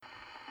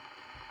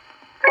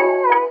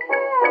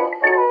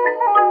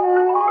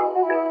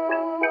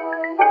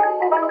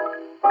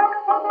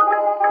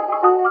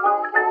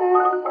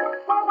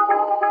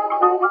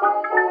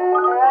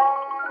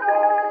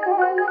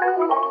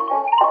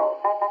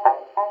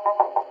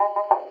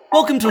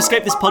Welcome to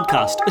Escape This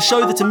Podcast, a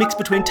show that's a mix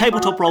between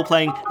tabletop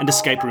role-playing and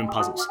escape room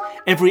puzzles.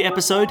 Every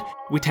episode,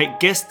 we take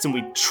guests and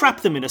we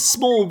trap them in a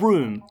small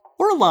room,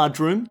 or a large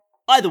room.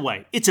 Either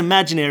way, it's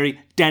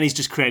imaginary. Danny's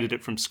just created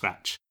it from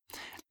scratch.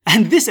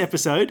 And this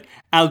episode,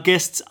 our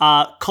guests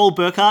are Cole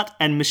Burkhart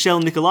and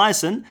Michelle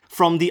Nicolaisen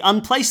from the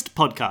Unplaced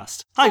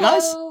podcast. Hi,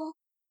 guys. Hello.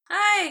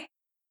 Hi.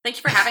 Thank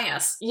you for having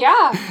us.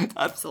 Yeah.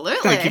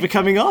 Absolutely. Thank you for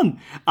coming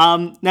on.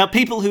 Now,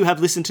 people who have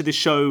listened to this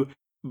show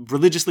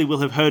religiously will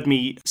have heard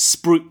me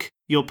spruik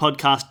your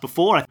podcast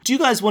before. Do you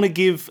guys want to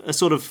give a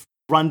sort of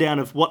rundown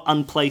of what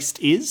Unplaced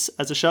is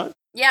as a show?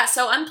 Yeah,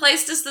 so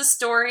Unplaced is the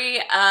story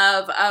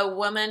of a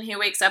woman who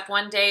wakes up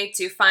one day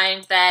to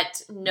find that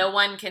no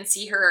one can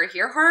see her or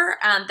hear her,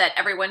 and that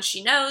everyone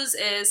she knows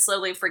is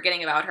slowly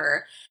forgetting about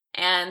her.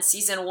 And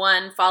season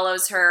 1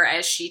 follows her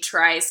as she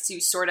tries to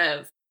sort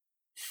of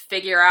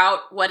figure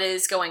out what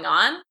is going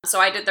on. So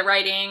I did the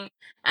writing,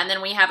 and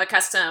then we have a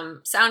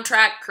custom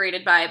soundtrack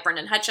created by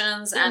Brendan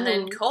Hutchins, and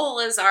then Cole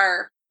is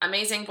our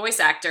amazing voice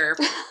actor,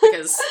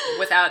 because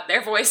without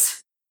their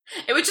voice,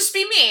 it would just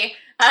be me.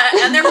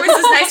 And their voice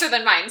is nicer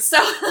than mine, so.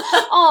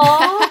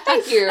 Aw,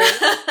 thank you.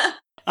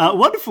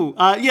 Wonderful.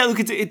 Yeah, look,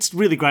 it's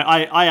really great.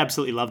 I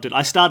absolutely loved it.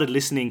 I started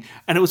listening,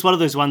 and it was one of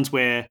those ones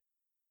where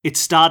it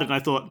started, and I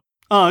thought,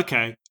 oh,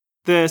 okay,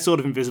 they're sort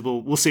of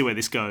invisible. We'll see where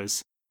this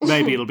goes.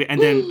 Maybe it'll be,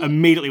 and then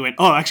immediately went,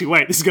 oh, actually,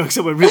 wait, this is going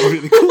somewhere really,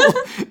 really cool.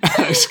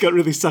 I just got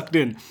really sucked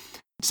in.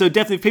 So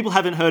definitely, if people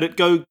haven't heard it,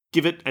 go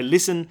give it a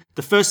listen.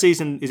 The first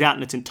season is out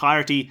in its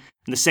entirety,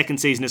 and the second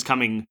season is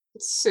coming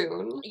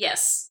Soon.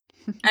 Yes.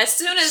 As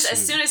soon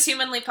as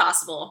humanly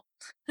possible.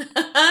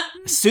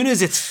 As soon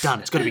as it's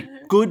done, it's got to be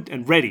good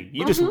and ready.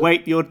 You just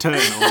wait your turn,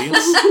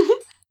 audience.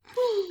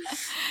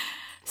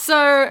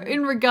 So,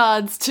 in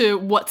regards to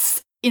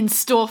what's in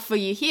store for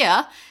you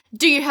here,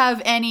 do you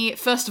have any,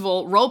 first of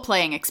all,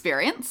 role-playing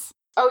experience?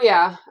 Oh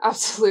yeah,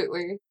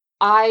 absolutely.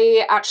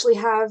 I actually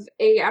have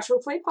a actual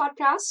play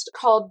podcast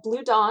called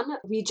Blue Dawn.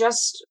 We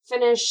just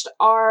finished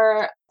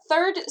our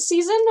 3rd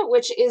season,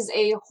 which is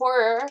a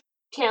horror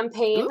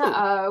campaign.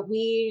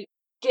 We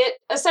get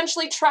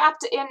essentially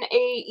trapped in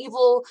a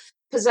evil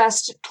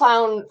possessed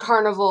clown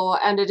carnival,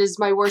 and it is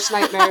my worst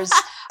nightmares.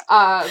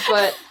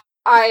 But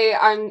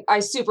I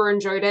super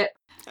enjoyed it.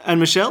 And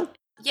Michelle?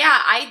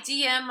 Yeah, I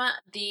DM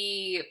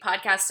the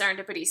podcast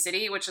Serendipity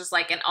City, which is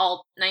like an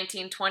alt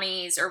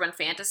 1920s urban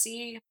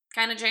fantasy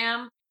kind of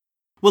jam.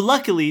 Well,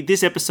 luckily,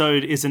 this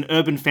episode is an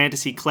urban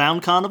fantasy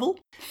clown carnival,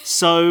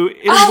 so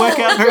it'll work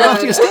out very well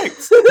to your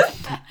strengths.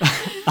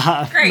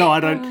 Great. No, I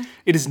don't.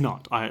 It is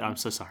not. I'm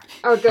so sorry.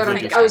 Oh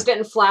good, I was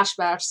getting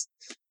flashbacks.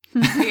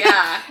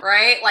 Yeah,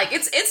 right? Like,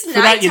 it's For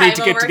that, you need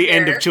to get to the here.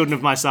 end of Children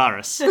of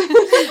Mysaris.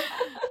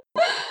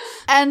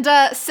 And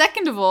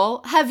second of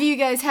all, have you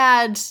guys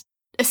had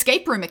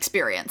escape room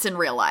experience in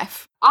real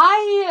life?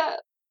 I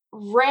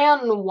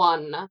ran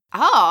one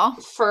Oh,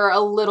 for a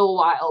little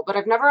while, but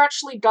I've never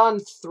actually gone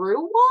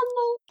through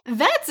one.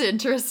 that's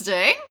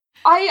interesting.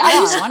 I I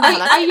wonder how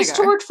that's gonna used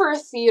to go. work for a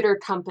theater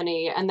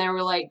company, and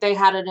they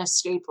had an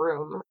escape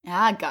room.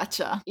 Ah,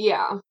 gotcha.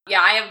 Yeah.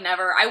 Yeah,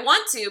 I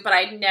want to, but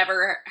I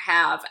never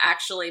have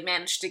actually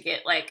managed to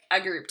get, like,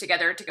 a group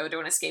together to go to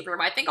an escape room.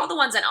 I think all the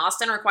ones in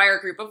Austin require a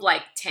group of,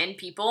 like, 10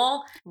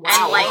 people. Wow.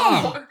 And,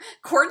 like,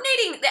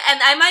 coordinating,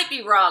 and I might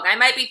be wrong. I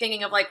might be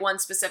thinking of, like, one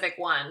specific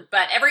one.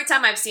 But every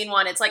time I've seen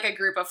one, it's, like, a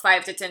group of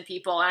 5 to 10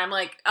 people. And I'm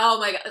like, oh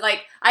my God.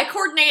 Like, I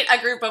coordinate a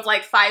group of,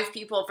 like, 5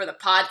 people for the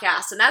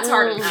podcast, and that's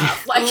hard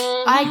enough. Like,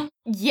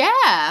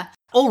 Yeah.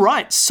 All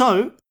right,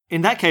 so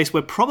in that case,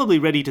 we're probably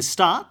ready to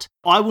start.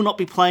 I will not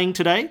be playing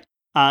today,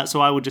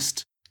 so I will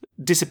just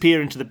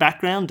disappear into the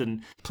background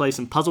and play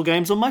some puzzle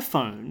games on my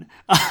phone.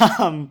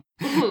 No,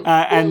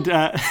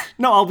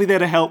 I'll be there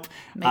to help.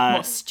 Make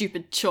more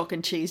stupid chalk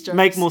and cheese jokes.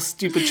 Make more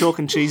stupid chalk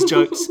and cheese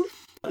jokes.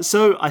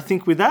 So I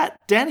think with that,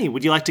 Danny,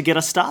 would you like to get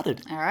us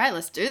started? All right,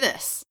 let's do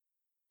this.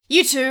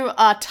 You two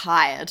are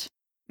tired.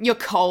 You're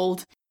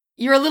cold.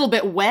 You're a little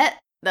bit wet.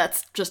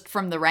 That's just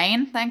from the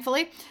rain,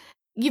 thankfully.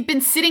 You've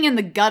been sitting in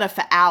the gutter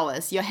for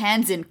hours, your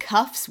hands in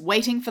cuffs,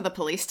 waiting for the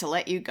police to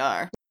let you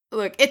go.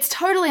 Look, it's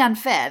totally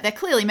unfair. They're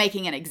clearly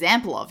making an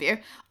example of you.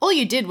 All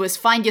you did was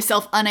find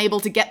yourself unable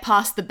to get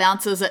past the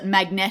bouncers at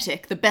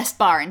Magnetic, the best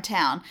bar in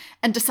town,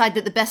 and decide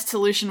that the best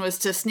solution was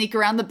to sneak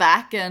around the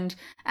back and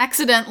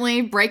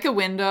accidentally break a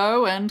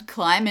window and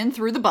climb in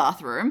through the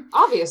bathroom.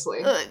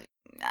 Obviously.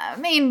 I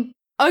mean,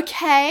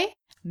 okay,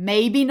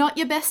 maybe not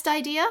your best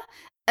idea,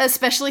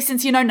 especially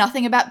since you know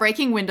nothing about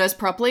breaking windows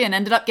properly and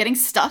ended up getting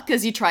stuck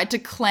as you tried to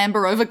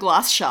clamber over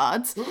glass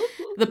shards.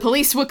 The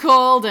police were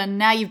called, and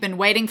now you've been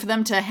waiting for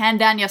them to hand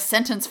down your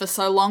sentence for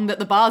so long that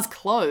the bar's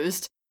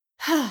closed.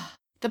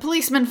 The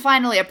policeman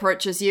finally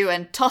approaches you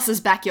and tosses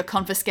back your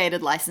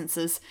confiscated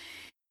licenses.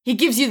 He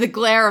gives you the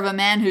glare of a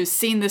man who's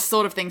seen this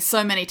sort of thing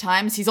so many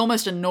times, he's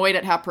almost annoyed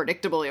at how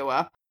predictable you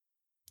were.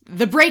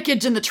 The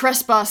breakage and the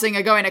trespassing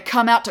are going to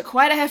come out to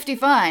quite a hefty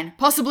fine,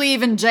 possibly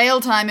even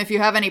jail time if you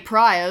have any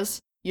priors.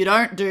 You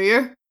don't, do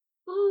you?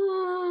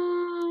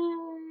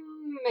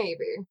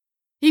 Maybe.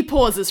 He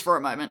pauses for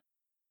a moment.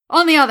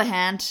 On the other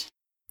hand,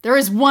 There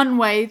is one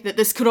way that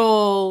this could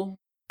all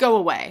go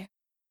away.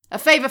 A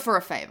favor for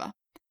a favor.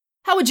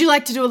 How would you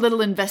like to do a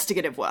little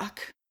investigative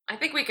work? I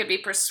think we could be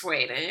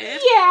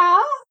persuaded. Yeah,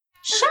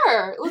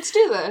 sure, let's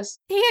do this.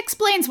 He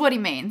explains what he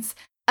means.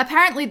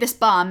 Apparently this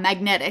bar,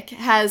 Magnetic,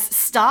 has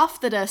staff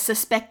that are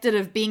suspected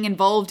of being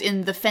involved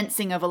in the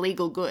fencing of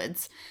illegal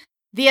goods.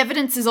 The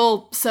evidence is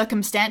all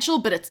circumstantial,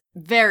 but it's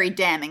very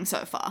damning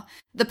so far.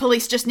 The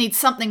police just need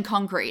something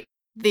concrete.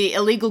 The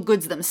illegal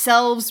goods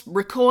themselves,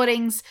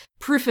 recordings,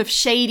 proof of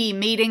shady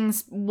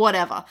meetings,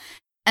 whatever.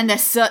 And they're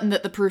certain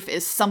that the proof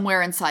is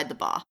somewhere inside the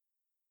bar.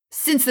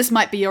 Since this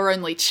might be your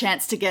only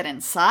chance to get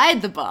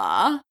inside the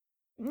bar,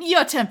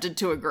 you're tempted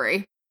to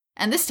agree.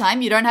 And this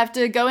time you don't have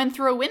to go in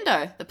through a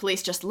window. The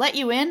police just let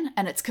you in,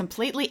 and it's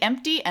completely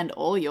empty and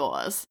all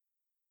yours.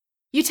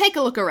 You take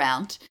a look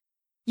around.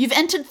 You've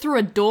entered through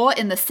a door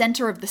in the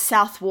center of the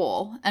south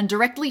wall, and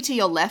directly to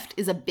your left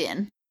is a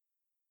bin.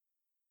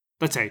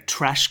 That's a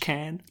trash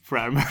can for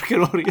our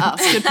American audience.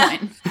 Oh, good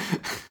point.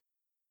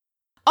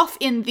 Off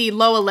in the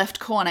lower left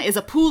corner is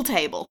a pool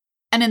table,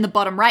 and in the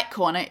bottom right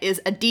corner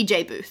is a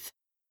DJ booth.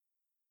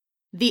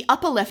 The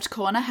upper left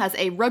corner has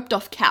a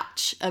roped-off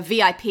couch, a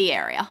VIP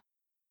area.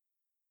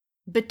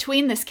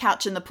 Between this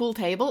couch and the pool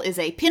table is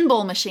a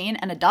pinball machine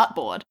and a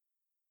dartboard.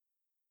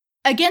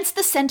 Against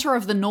the center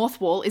of the north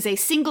wall is a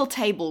single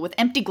table with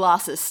empty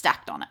glasses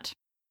stacked on it.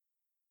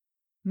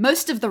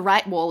 Most of the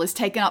right wall is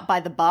taken up by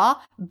the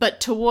bar,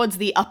 but towards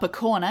the upper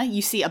corner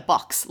you see a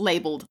box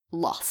labelled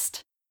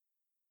Lost.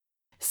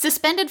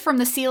 Suspended from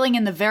the ceiling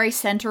in the very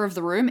center of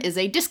the room is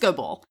a disco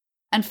ball.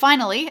 And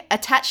finally,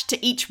 attached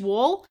to each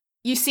wall,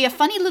 you see a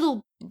funny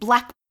little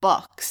black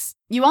box.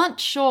 You aren't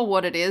sure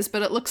what it is,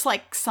 but it looks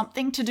like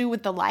something to do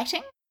with the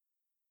lighting.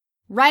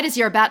 Right as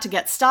you're about to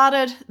get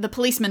started, the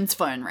policeman's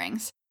phone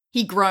rings.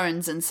 He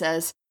groans and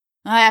says,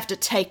 "I have to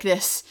take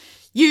this.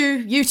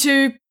 You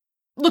two,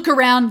 look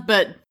around,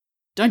 but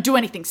don't do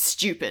anything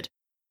stupid."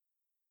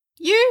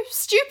 You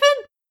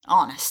stupid?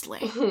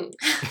 Honestly.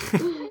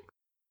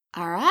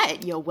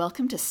 Alright, you're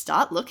welcome to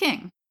start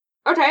looking.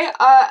 Okay,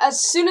 as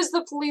soon as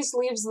the police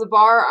leaves the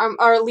bar,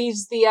 or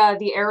leaves the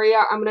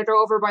area, I'm gonna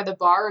go over by the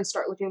bar and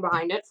start looking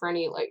behind it for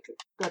any,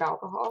 good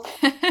alcohol.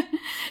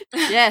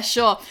 Yeah,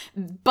 sure.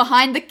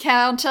 Behind the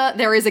counter,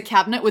 there is a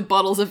cabinet with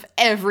bottles of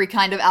every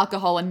kind of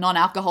alcohol and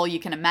non-alcohol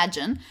you can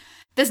imagine.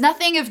 There's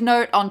nothing of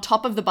note on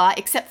top of the bar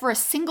except for a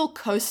single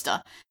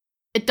coaster.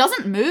 It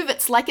doesn't move,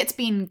 it's like it's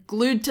been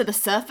glued to the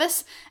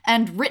surface,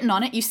 and written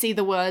on it you see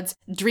the words,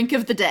 "Drink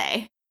of the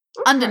Day."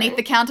 Okay. Underneath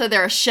the counter,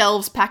 there are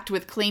shelves packed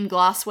with clean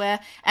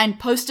glassware, and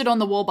posted on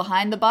the wall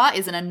behind the bar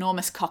is an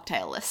enormous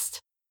cocktail list.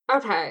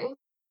 Okay.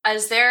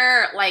 Is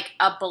there,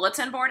 a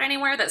bulletin board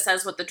anywhere that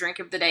says what the drink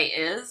of the day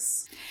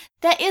is?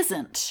 There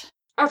isn't.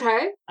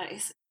 Okay.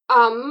 Nice.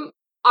 I'm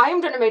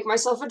gonna make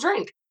myself a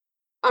drink.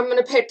 I'm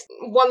gonna pick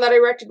one that I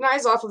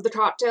recognize off of the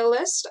cocktail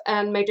list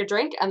and make a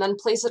drink, and then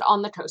place it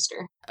on the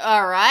coaster.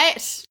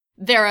 Alright.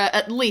 There are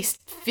at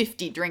least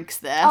 50 drinks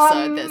there,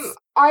 so there's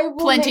I will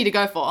plenty make to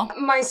go for.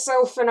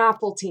 myself an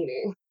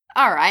appletini.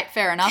 Alright,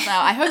 fair enough.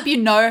 Now, I hope you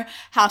know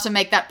how to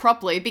make that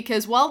properly,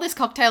 because while this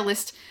cocktail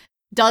list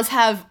does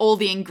have all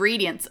the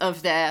ingredients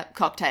of their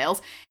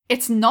cocktails,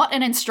 it's not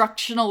an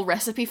instructional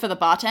recipe for the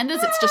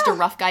bartenders, it's just a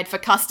rough guide for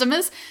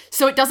customers,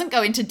 so it doesn't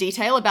go into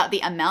detail about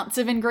the amounts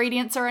of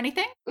ingredients or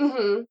anything.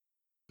 Mm-hmm.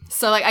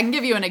 So, I can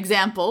give you an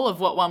example of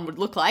what one would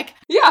look like.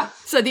 Yeah.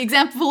 So the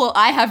example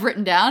I have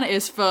written down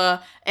is for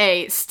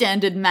a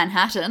standard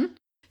Manhattan.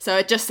 So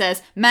it just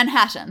says,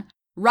 Manhattan,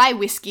 rye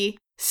whiskey,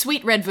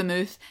 sweet red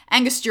vermouth,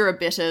 Angostura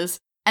bitters,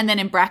 and then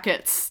in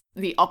brackets,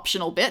 the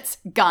optional bits,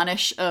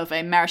 garnish of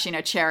a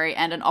maraschino cherry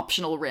and an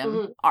optional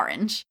rim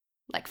orange,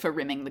 for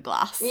rimming the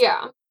glass.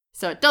 Yeah.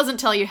 So it doesn't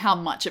tell you how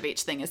much of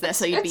each thing is there,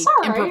 so you'd It's be all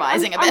right.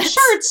 improvising a bit. I'm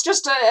sure it's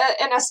just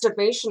an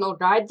estimational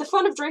guide. The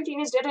fun of drinking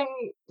is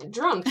getting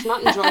drunk,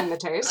 not enjoying the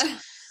taste.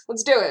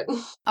 Let's do it.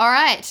 All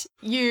right,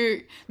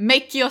 you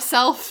make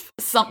yourself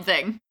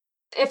something.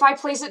 If I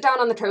place it down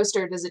on the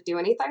coaster, does it do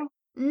anything?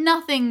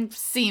 Nothing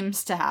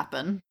seems to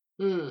happen.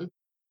 Hmm.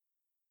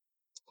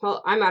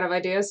 Well, I'm out of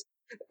ideas.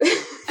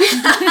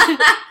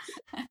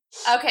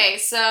 Okay,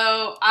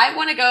 so I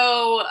want to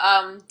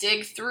go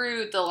dig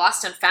through the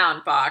lost and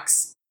found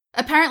box.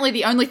 Apparently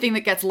the only thing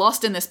that gets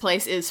lost in this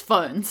place is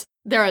phones.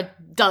 There are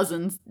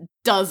dozens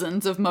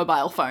of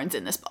mobile phones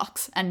in this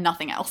box, and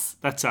nothing else.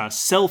 That's a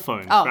cell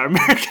phone Oh. for our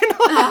American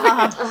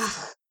audience.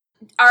 Ugh.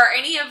 Are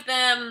any of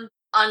them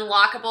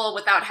unlockable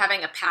without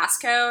having a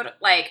passcode?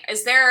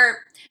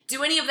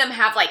 Do any of them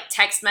have,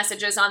 text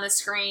messages on the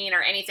screen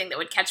or anything that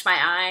would catch my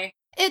eye?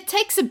 It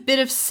takes a bit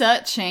of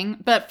searching,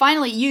 but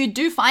finally you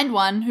do find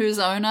one whose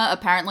owner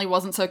apparently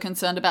wasn't so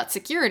concerned about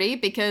security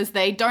because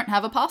they don't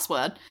have a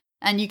password,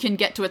 and you can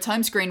get to its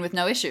home screen with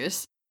no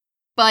issues.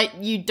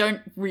 But you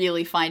don't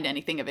really find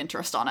anything of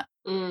interest on it.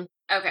 Mm.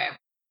 Okay.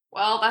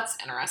 Well, that's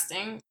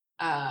interesting.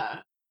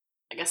 I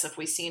guess if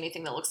we see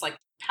anything that looks like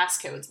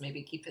passcodes,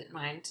 maybe keep it in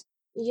mind.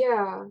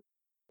 Yeah.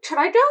 Could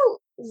I go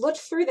look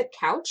through the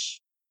couch?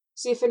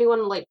 See if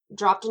anyone,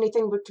 dropped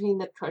anything between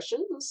the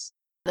cushions?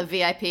 The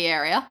VIP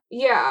area.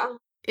 Yeah.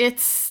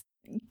 It's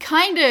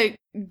kind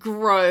of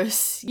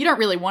gross. You don't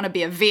really want to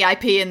be a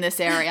VIP in this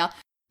area.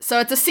 So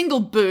it's a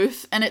single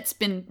booth, and it's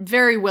been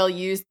very well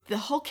used. The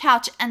whole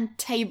couch and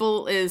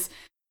table is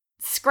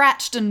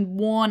scratched and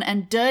worn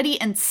and dirty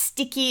and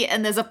sticky,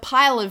 and there's a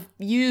pile of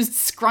used,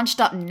 scrunched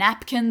up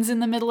napkins in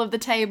the middle of the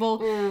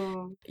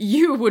table.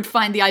 You would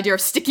find the idea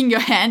of sticking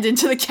your hand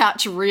into the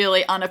couch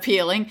really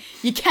unappealing.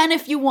 You can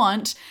if you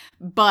want,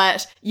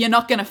 but you're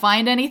not going to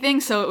find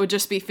anything, so it would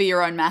just be for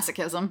your own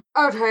masochism.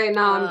 Okay,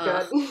 now I'm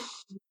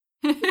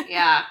good.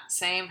 Yeah,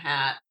 same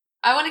hat.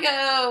 I want to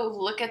go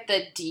look at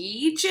the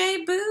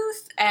DJ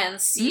booth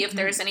and see if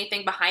there's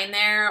anything behind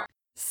there.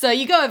 So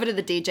you go over to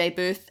the DJ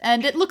booth,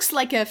 and it looks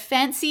like a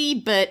fancy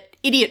but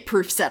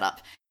idiot-proof setup.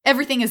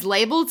 Everything is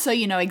labeled so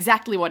you know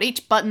exactly what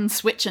each button,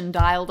 switch, and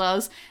dial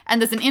does, and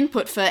there's an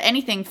input for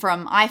anything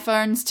from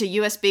iPhones to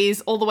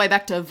USBs all the way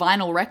back to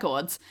vinyl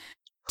records.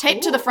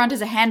 Taped to the front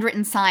is a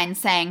handwritten sign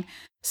saying,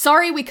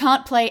 "Sorry, we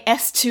can't play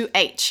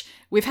S2H.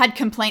 We've had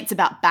complaints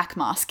about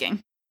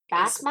backmasking."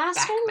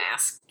 Backmasking?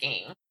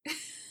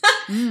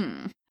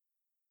 Backmasking.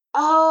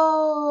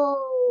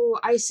 Oh,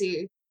 I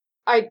see.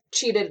 I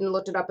cheated and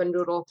looked it up in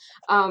Doodle.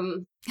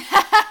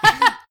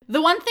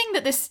 The one thing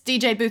that this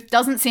DJ booth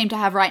doesn't seem to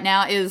have right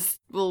now is,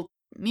 well,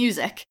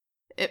 music.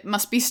 It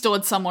must be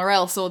stored somewhere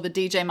else, or the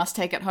DJ must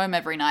take it home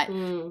every night.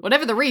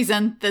 Whatever the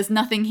reason, there's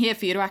nothing here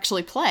for you to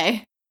actually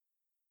play.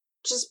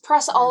 Just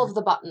press all of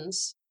the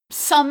buttons.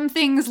 Some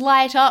things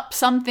light up,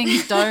 some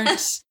things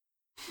don't.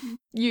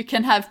 You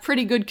can have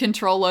pretty good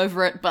control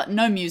over it, but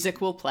no music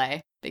will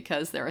play,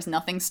 because there is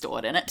nothing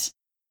stored in it.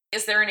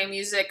 Is there any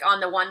music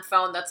on the one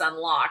phone that's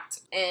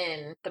unlocked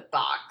in the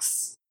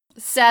box?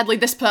 Sadly,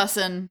 this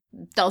person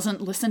doesn't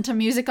listen to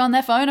music on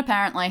their phone,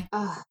 apparently.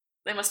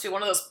 They must be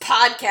one of those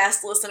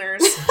podcast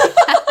listeners.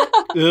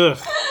 Ugh.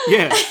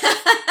 Yeah.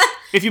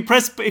 If you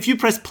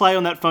press play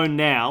on that phone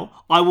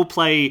now, I will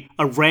play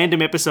a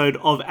random episode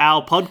of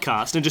our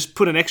podcast and just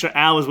put an extra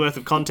hour's worth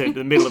of content in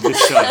the middle of this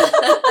show.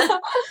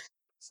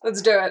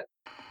 Let's do it.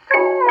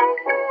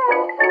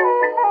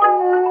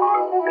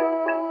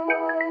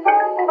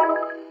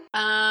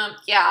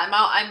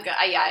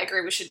 Yeah, I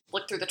agree. We should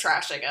look through the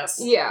trash, I guess.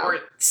 Yeah. Or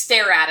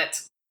stare at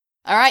it.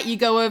 All right, you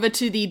go over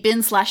to the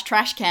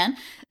bin/trash can.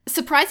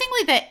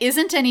 Surprisingly, there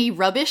isn't any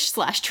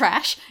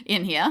rubbish/trash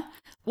in here.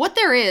 What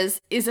there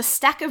is a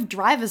stack of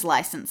driver's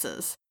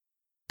licenses.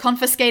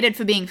 Confiscated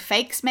for being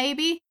fakes,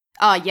 maybe?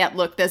 Yeah,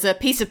 look, there's a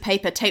piece of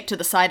paper taped to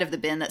the side of the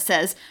bin that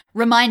says,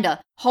 "Reminder,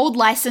 hold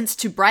license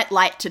to bright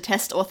light to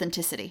test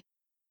authenticity."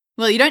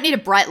 Well, you don't need a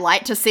bright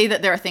light to see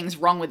that there are things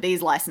wrong with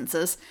these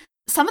licenses.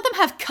 Some of them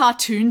have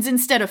cartoons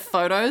instead of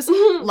photos,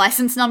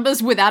 license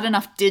numbers without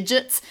enough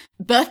digits,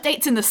 birth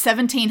dates in the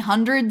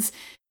 1700s.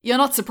 You're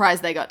not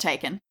surprised they got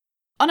taken.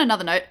 On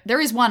another note,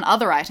 there is one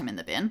other item in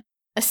the bin.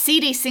 A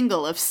CD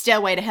single of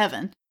Stairway to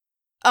Heaven.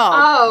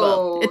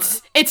 Well,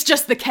 it's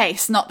just the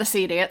case, not the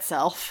CD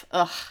itself.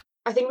 Ugh.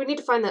 I think we need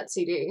to find that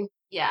CD.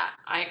 Yeah,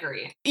 I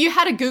agree. You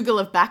had a Google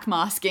of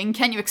backmasking.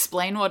 Can you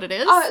explain what it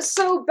is?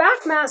 So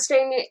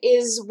backmasking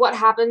is what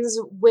happens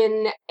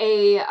when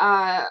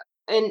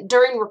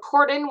during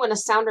recording, when a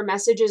sound or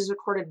message is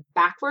recorded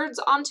backwards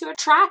onto a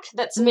track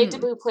that's made to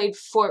be played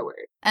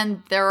forward.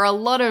 And there are a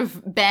lot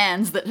of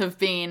bands that have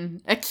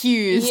been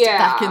accused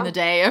back in the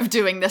day of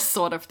doing this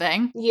sort of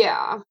thing.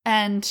 Yeah.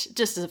 And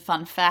just as a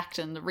fun fact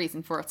and the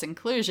reason for its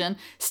inclusion,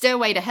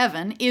 Stairway to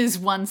Heaven is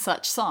one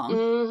such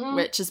song,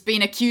 which has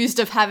been accused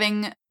of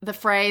having the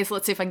phrase,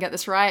 let's see if I can get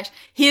this right,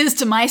 "Here's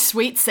to my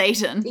sweet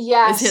Satan,"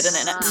 is hidden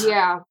in it.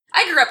 Yeah.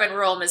 I grew up in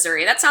rural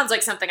Missouri. That sounds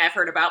like something I've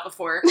heard about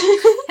before.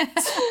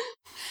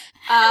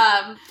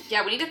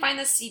 Yeah, we need to find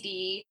the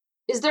CD.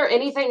 Is there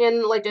anything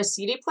in, like, a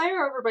CD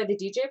player over by the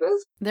DJ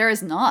booth? There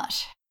is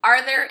not.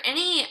 Are there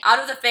any, out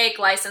of the fake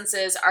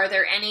licenses, are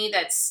there any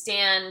that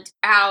stand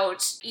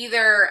out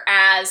either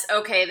as,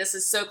 okay, this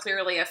is so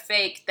clearly a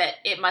fake that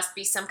it must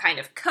be some kind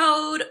of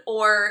code,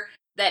 or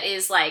that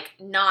is, like,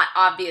 not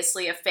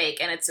obviously a fake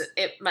and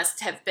it must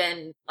have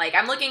been, like,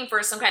 I'm looking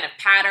for some kind of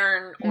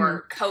pattern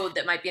or code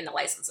that might be in the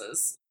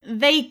licenses.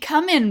 They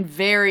come in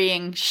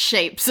varying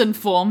shapes and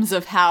forms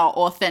of how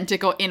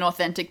authentic or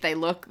inauthentic they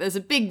look. There's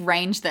a big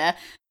range there,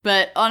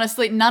 but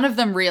honestly, none of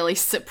them really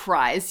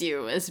surprise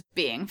you as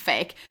being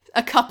fake.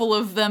 A couple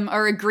of them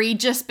are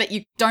egregious, but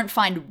you don't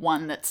find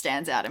one that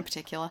stands out in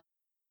particular.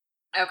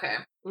 Okay.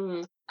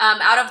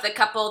 Out of the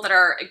couple that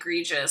are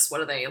egregious, what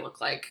do they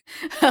look like?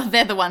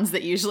 They're the ones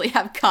that usually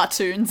have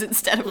cartoons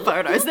instead of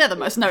photos. They're the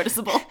most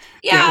noticeable.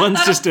 Yeah,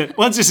 one's just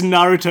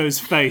Naruto's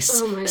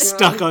face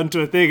stuck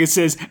onto a thing. It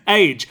says,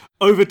 "Age,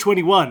 over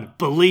 21,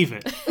 believe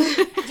it."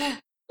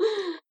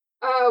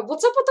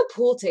 What's up with the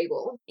pool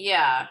table?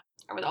 Yeah,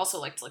 I would also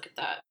like to look at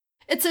that.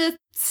 It's a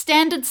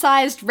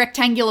standard-sized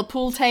rectangular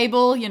pool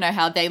table. You know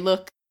how they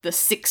look, the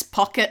 6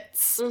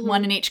 pockets,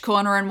 one in each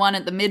corner and one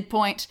at the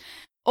midpoint.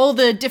 All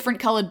the different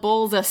coloured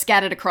balls are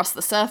scattered across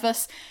the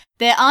surface.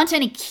 There aren't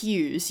any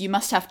cues. You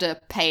must have to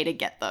pay to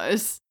get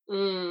those.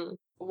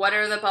 What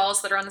are the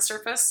balls that are on the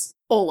surface?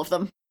 All of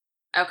them.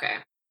 Okay.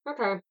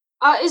 Okay.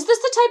 Is this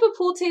the type of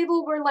pool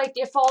table where, like,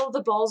 if all of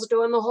the balls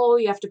go in the hole,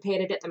 you have to pay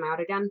to get them out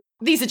again?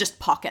 These are just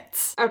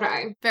pockets.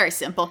 Okay. Very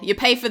simple. You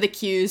pay for the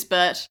cues,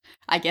 but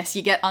I guess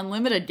you get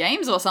unlimited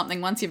games or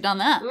something once you've done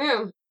that.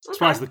 Yeah. That's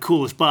why it's the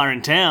coolest bar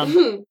in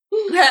town.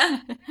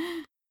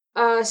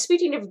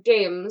 Speaking of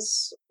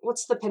games,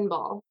 what's the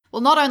pinball?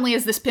 Well, not only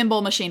is this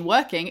pinball machine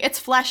working, it's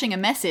flashing a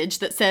message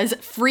that says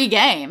free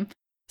game.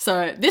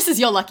 So this is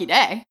your lucky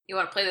day. You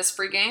want to play this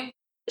free game?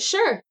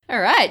 Sure.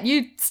 All right,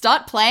 you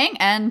start playing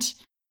and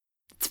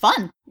it's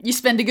fun. You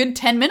spend a good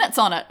 10 minutes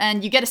on it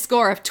and you get a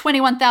score of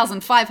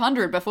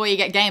 21,500 before you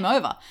get game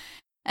over.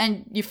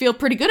 And you feel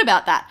pretty good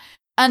about that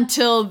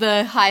until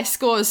the high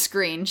scores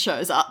screen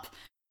shows up.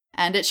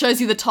 And it shows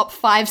you the top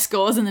 5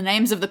 scores and the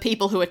names of the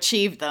people who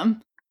achieved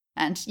them.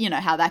 And you know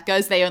how that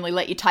goes. They only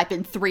let you type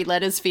in 3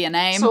 letters for your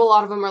name. So a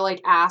lot of them are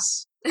like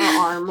ass or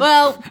arm.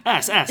 Well,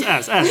 Ass.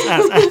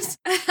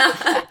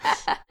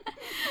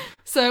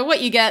 so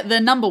what you get, the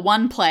number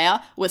 1 player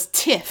was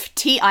Tiff,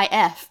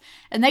 T-I-F,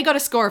 and they got a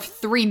score of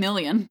 3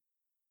 million.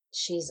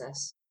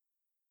 Jesus.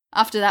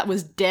 After that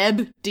was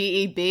Deb,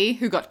 D-E-B,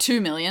 who got 2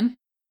 million.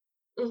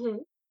 Mm-hmm.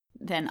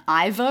 Then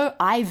Ivo,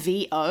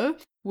 I-V-O,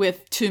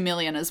 with 2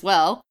 million as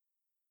well.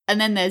 And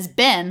then there's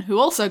Ben, who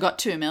also got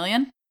 2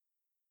 million.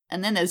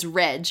 And then there's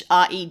Reg,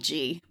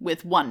 R-E-G,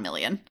 with 1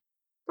 million.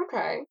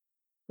 Okay.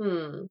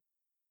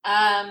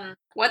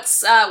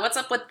 What's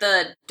up with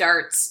the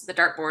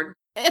dartboard?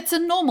 It's a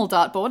normal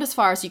dartboard, as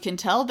far as you can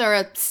tell. There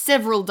are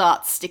several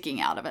darts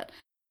sticking out of it.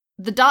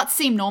 The darts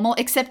seem normal,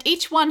 except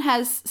each one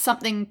has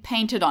something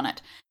painted on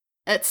it.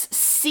 It's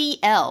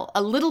CL,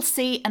 a little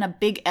C and a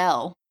big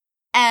L.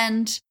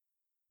 And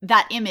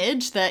that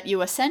image that you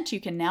were sent, you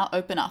can now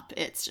open up.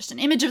 It's just an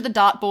image of the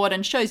dartboard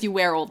and shows you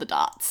where all the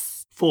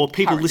darts For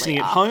people currently listening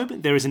at are.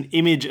 home, there is an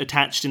image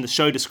attached in the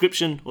show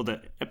description, or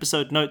the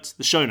episode notes,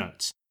 the show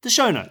notes,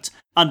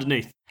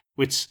 underneath,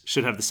 which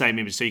should have the same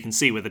image so you can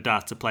see where the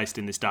darts are placed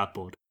in this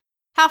dartboard.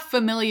 How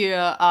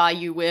familiar are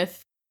you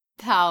with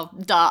how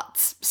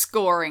darts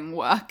scoring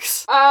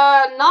works?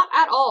 Not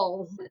at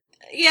all.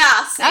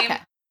 Yeah, same. Okay.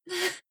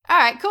 All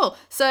right, cool.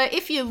 So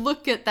if you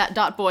look at that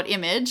dartboard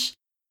image,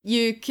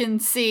 you can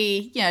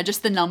see,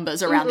 just the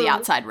numbers around the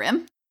outside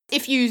rim.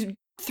 If you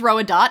throw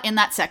a dart in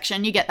that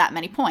section, you get that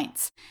many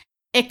points.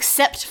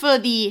 Except for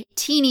the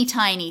teeny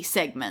tiny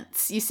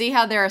segments. You see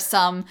how there are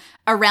some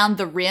around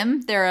the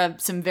rim? There are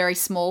some very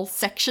small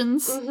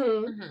sections.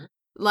 Mm-hmm.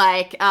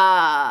 Like,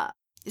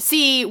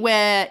 see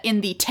where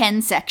in the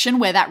 10 section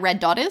where that red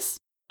dot is?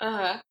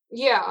 Uh-huh.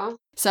 Yeah.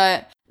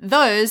 So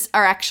those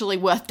are actually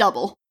worth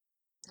double.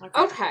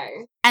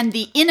 Okay. And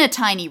the inner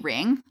tiny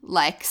ring,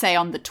 like say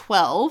on the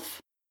 12,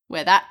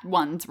 where that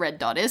one's red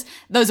dot is,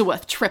 those are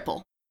worth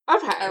triple.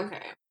 Okay.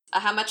 Okay.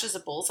 How much is a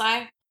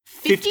bullseye?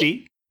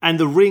 50, and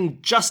the ring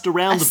just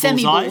around the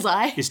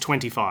semi-bullseye. is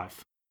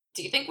 25.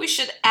 Do you think we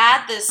should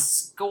add this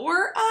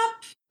score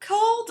up,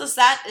 Cole? Is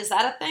that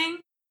a thing?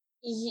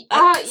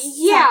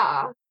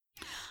 Yeah.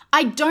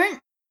 I don't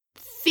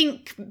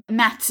think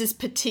maths is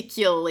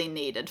particularly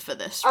needed for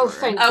this Oh, room.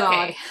 thank God.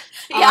 Okay.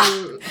 Yeah.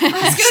 I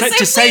was gonna say,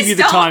 To save please you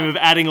the don't. time of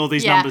adding all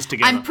these numbers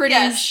together. I'm pretty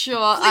Yes.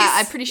 sure. Please.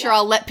 I'm pretty sure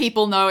I'll let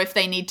people know if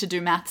they need to do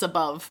maths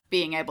above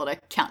being able to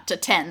count to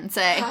 10.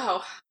 Say,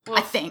 Oh, well,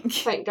 I think.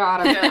 Thank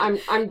God.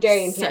 I'm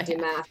gay and can't do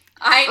math.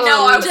 I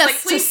know. I was Just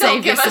like, to please don't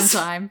save you give some us.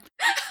 time.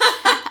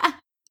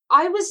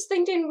 I was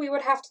thinking we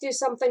would have to do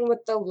something with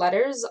the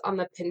letters on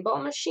the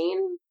pinball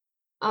machine.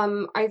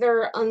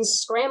 Either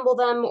unscramble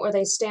them or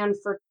they stand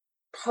for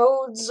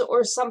codes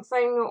or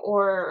something,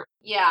 or...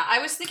 Yeah, I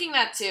was thinking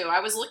that too.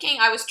 I was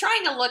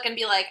trying to look and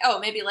be like, oh,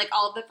 maybe like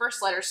all of the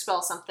first letters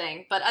spell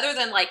something. But other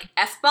than like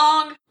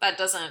F-bong, that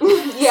doesn't.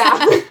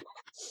 Yeah.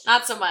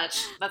 Not so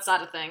much. That's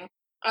not a thing.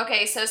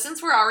 Okay, so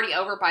since we're already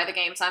over by the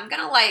games, I'm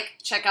gonna like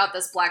check out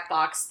this black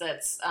box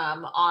that's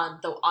on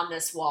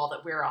this wall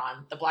that we're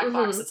on. The black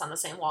box that's on the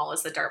same wall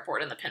as the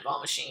dartboard and the pinball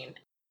machine.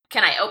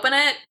 Can I open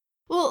it?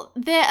 Well,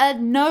 there are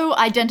no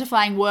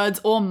identifying words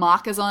or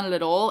markers on it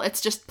at all.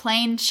 It's just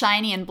plain,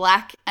 shiny, and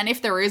black. And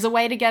if there is a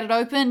way to get it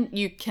open,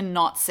 you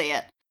cannot see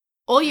it.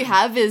 All you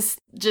have is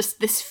just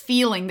this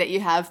feeling that you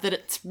have that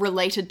it's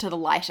related to the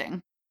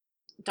lighting.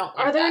 Don't.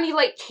 Are there any,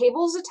 like,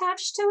 cables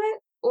attached to it?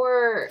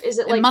 Or is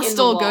it, like, It must in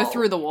the all go wall?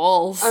 through the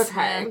walls.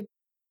 Okay.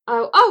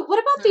 What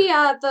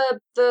about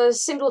the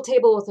single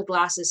table with the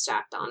glasses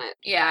stacked on it?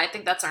 Yeah, I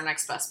think that's our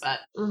next best bet.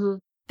 Mm-hmm.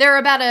 There are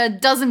about a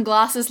dozen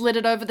glasses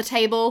littered over the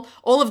table.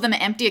 All of them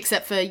are empty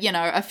except for,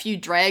 a few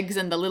dregs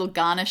and the little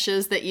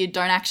garnishes that you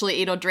don't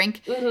actually eat or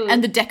drink. Mm-hmm.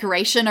 And the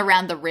decoration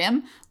around the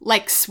rim.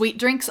 Like sweet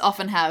drinks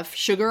often have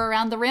sugar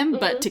around the rim,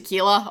 but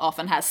tequila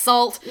often has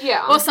salt.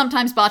 Yeah. Or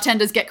sometimes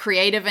bartenders get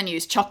creative and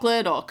use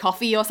chocolate or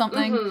coffee or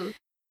something. Mm-hmm.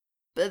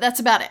 But that's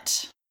about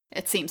it.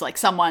 It seems like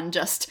someone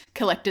just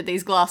collected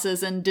these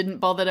glasses and didn't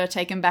bother to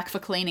take them back for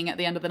cleaning at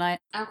the end of the night.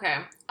 Okay.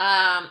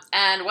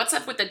 And what's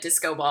up with the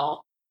disco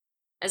ball?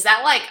 Is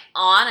that like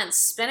on and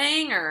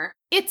spinning or?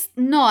 It's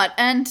not,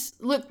 and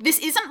look, this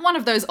isn't one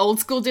of those old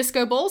school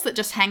disco balls that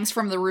just hangs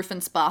from the roof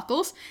and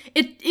sparkles.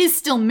 It is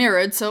still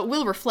mirrored, so it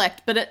will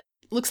reflect, but it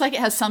looks like it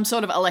has some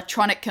sort of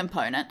electronic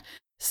component.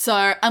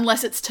 So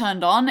unless it's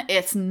turned on,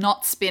 it's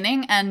not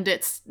spinning and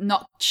it's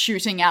not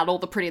shooting out all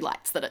the pretty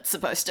lights that it's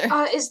supposed to.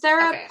 Is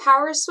there Okay. a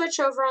power switch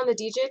over on the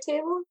DJ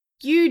table?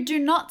 You do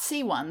not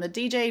see one. The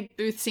DJ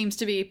booth seems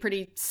to be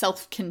pretty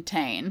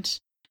self-contained.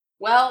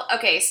 Well,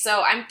 okay,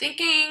 so I'm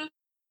thinking...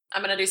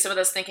 I'm going to do some of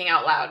this thinking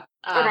out loud.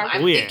 Okay.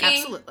 I'm Oh, yeah. thinking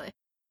Absolutely.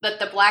 that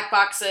the black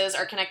boxes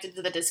are connected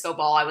to the disco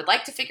ball. I would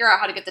like to figure out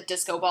how to get the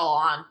disco ball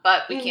on,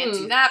 but we can't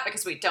do that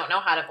because we don't know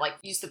how to, like,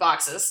 use the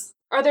boxes.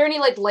 Are there any,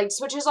 like, light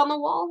switches on the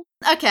wall?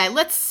 Okay,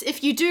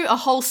 if you do a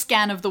whole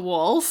scan of the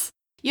walls,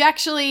 you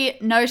actually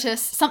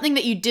notice something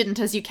that you didn't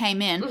as you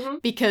came in,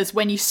 Mhm. because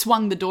when you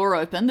swung the door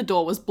open, the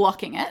door was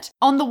blocking it.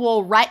 On the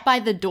wall, right by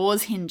the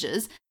door's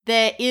hinges,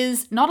 there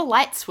is not a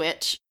light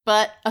switch,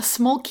 but a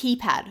small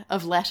keypad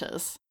of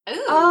letters. Ooh.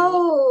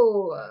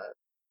 Oh.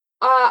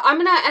 I'm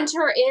gonna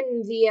enter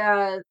in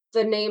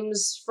the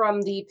names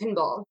from the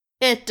pinball.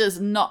 It does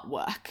not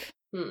work.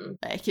 Hmm.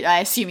 Like, I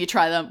assume you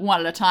try them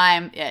one at a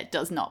time. It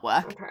does not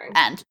work. Okay.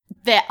 And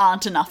there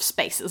aren't enough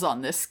spaces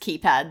on this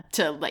keypad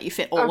to let you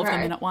fit all of them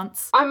Okay. in at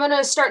once. I'm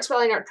gonna start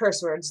spelling out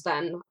curse words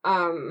then.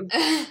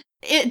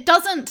 It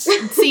doesn't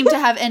seem to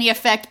have any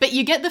effect, but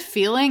you get the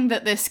feeling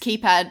that this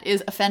keypad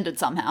is offended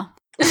somehow.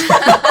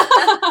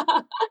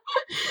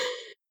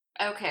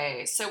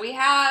 Okay, so we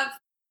have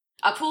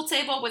a pool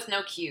table with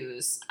no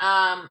cues.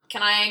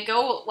 Can I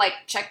go, like,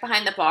 check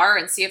behind the bar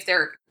and see if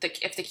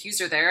if the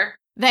cues are there?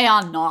 They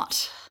are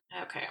not.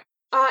 Okay.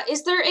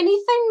 Is there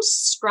anything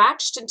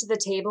scratched into the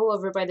table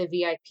over by the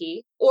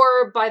VIP?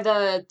 Or by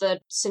the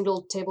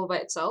single table by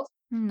itself?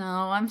 No,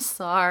 I'm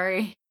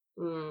sorry.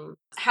 Hmm.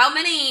 How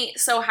many,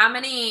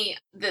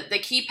 the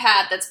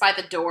keypad that's by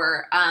the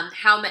door,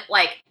 how many,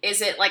 like,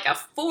 is it like a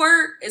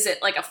 4? Is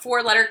it like a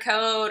 4-letter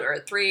code or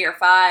a 3 or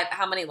 5?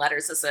 How many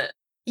letters is it?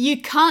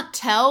 You can't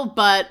tell,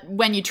 but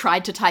when you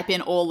tried to type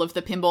in all of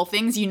the pinball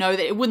things, you know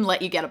that it wouldn't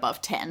let you get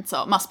above 10,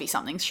 so it must be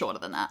something shorter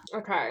than that.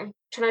 Okay.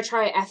 Can I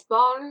try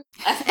F-bong?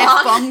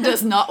 F-bong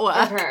does not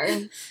work.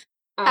 Okay.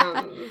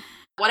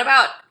 What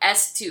about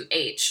S to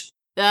H?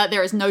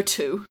 There is no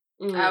 2.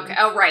 Okay.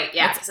 Oh, right.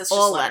 Yeah, It's 'cause it's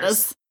all just letters.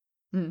 letters.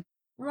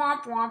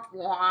 Womp, womp,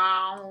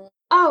 womp.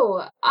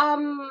 Oh,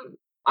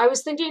 I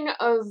was thinking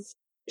of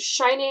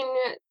shining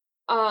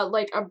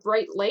like a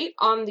bright light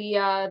on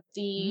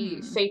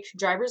the fake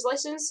driver's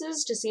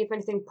licenses to see if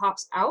anything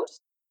pops out.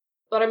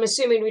 But I'm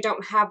assuming we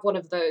don't have one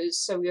of those,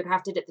 so we would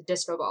have to get the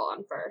disco ball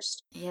on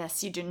first.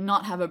 Yes, you do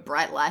not have a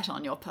bright light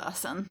on your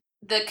person.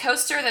 The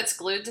coaster that's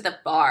glued to the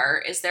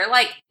bar, is there,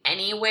 like,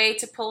 any way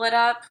to pull it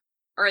up?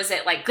 Or is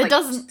it, like, It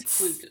doesn't...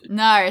 glued?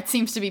 No, it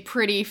seems to be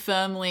pretty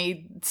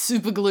firmly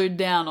super glued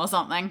down or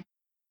something.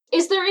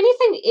 Is there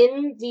anything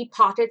in the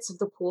pockets of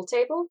the pool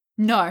table?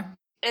 No.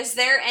 Is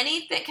there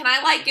anything, can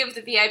I, like, give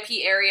the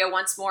VIP area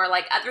once more,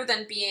 like, other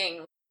than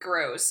being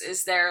gross,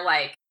 is there,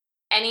 like,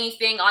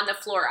 anything on the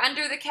floor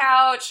under the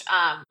couch?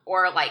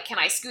 Or, like, can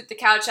I scoot the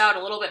couch out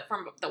a little bit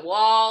from the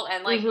wall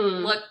and, like,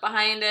 Mhm. look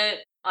behind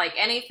it? Like,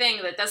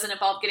 anything that doesn't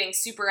involve getting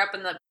super up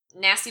in the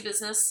nasty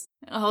business?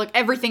 Oh, look,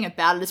 everything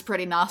about it is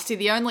pretty nasty.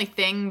 The only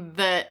thing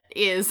that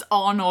is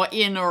on or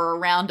in or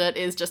around it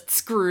is just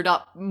screwed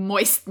up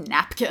moist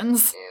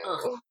napkins.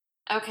 Ugh.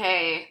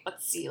 Okay,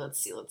 let's see.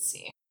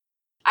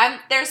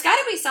 There's got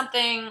to be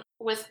something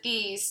with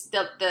these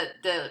the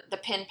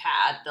pin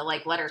pad, the,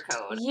 like, letter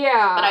code.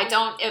 Yeah. But I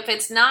don't. If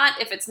it's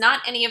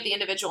not any of the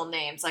individual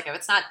names, like if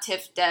it's not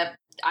Tiff, Deb,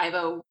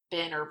 Ivo,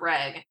 Ben, or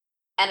Reg,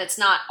 and it's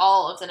not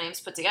all of the names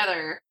put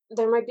together.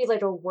 There might be,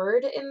 like, a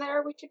word in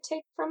there we could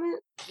take from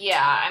it.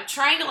 Yeah, I'm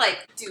trying to,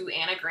 like, do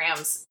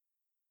anagrams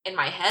in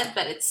my head,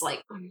 but it's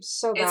like, I'm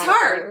so bad It's at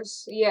hard.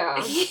 those.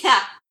 Yeah.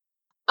 yeah.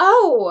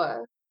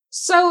 Oh!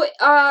 So,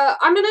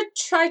 I'm gonna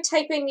try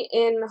typing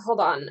in, hold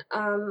on,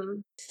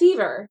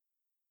 fever.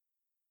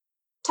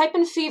 Type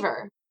in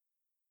fever.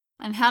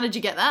 And how did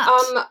you get that?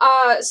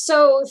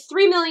 So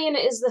 3 million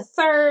is the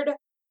third,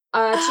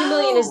 2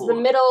 million is the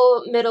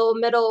Oh.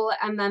 middle,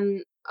 and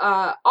then,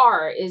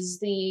 R is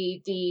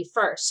the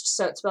first,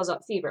 so it spells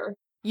out fever.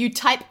 You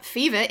type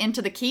fever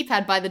into the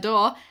keypad by the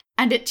door,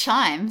 and it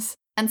chimes,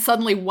 and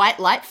suddenly white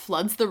light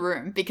floods the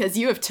room because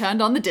you have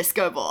turned on the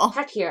disco ball.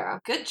 Heck yeah.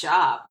 Good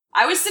job.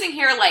 I was sitting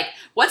here like,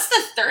 what's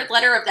the third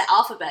letter of the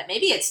alphabet?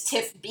 Maybe it's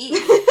Tiff B.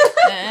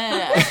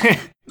 Yeah.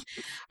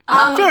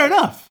 Fair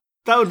enough.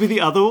 That would be the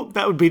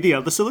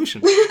other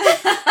solution.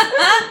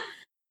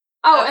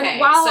 Oh, Okay, and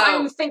while so-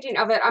 I'm thinking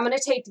of it, I'm gonna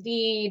take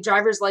the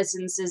driver's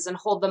licenses and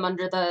hold them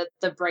under the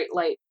bright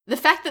light. The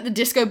fact that the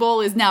disco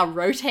ball is now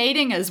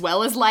rotating as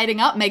well as lighting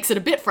up makes it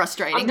a bit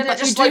frustrating, I'm gonna but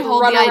just, you do like,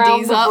 hold run the around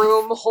IDs the up.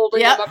 room holding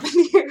Yep. them up in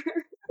the air.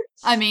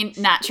 I mean,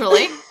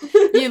 naturally.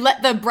 You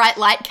let the bright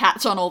light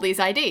catch on all these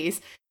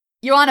IDs.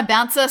 You aren't a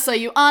bouncer, so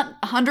you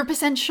aren't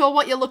 100% sure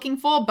what you're looking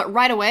for, but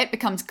right away it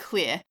becomes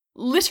clear.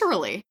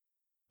 Literally.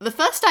 The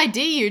first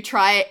ID you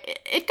try,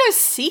 it goes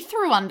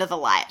see-through under the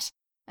light.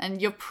 And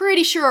you're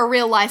pretty sure a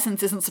real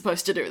license isn't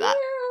supposed to do that.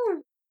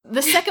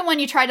 The second one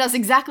you try does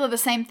exactly the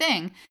same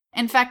thing.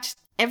 In fact,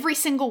 every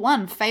single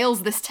one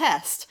fails this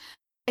test.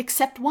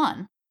 Except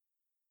one.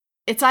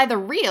 It's either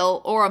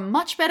real or a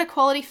much better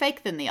quality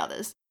fake than the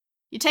others.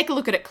 You take a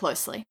look at it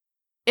closely.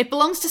 It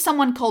belongs to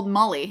someone called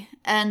Molly,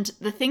 and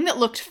the thing that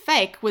looked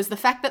fake was the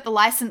fact that the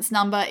license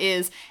number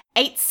is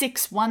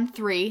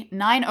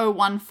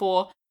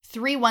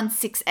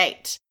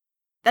 861390143168.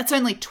 That's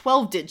only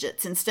 12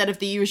 digits instead of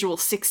the usual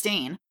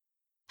 16.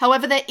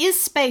 However, there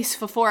is space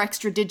for 4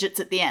 extra digits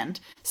at the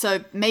end,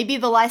 so maybe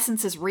the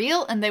license is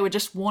real and they were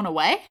just worn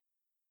away?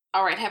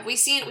 All right, we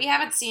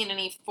haven't seen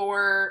any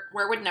 4,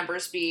 where would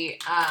numbers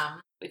be?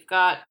 We've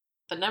got,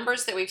 the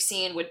numbers that we've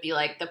seen would be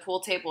like the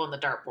pool table and the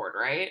dartboard,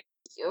 right?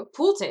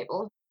 Pool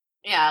table?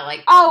 Yeah,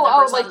 like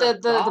like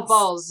the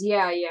balls.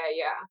 Yeah.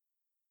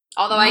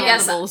 Although I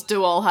guess the balls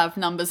do all have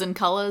numbers and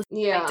colors.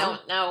 Yeah. I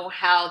don't know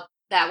how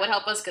that would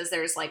help us because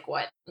there's like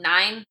what,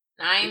 9?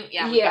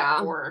 Yeah, we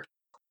got 4.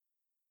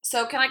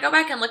 So can I go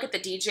back and look at the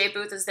DJ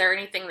booth? Is there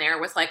anything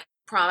there with like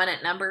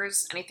prominent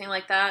numbers, anything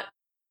like that?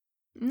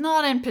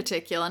 Not in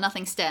particular.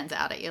 Nothing stands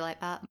out at you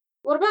like that.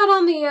 What about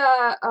on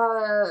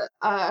the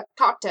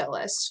cocktail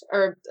list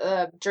or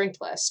drink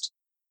list?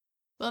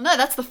 Well, no,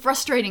 that's the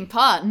frustrating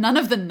part. None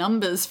of the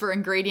numbers for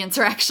ingredients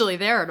are actually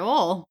there at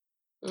all.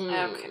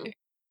 Okay.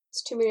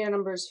 It's too many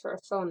numbers for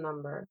a phone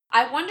number.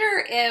 I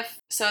wonder if,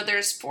 so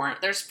there's 4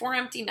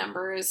 empty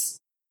numbers.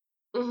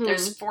 Mm-hmm.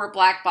 There's 4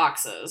 black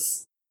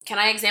boxes. Can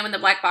I examine the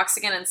black box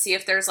again and see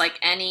if there's like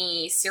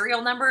any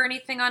serial number or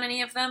anything on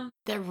any of them?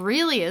 There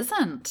really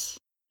isn't.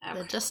 Okay.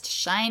 They're just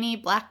shiny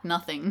black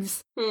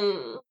nothings.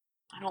 I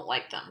don't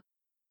like them.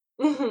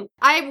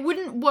 I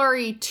wouldn't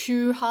worry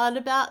too hard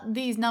about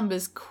these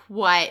numbers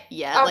quite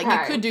yet. Okay. Like,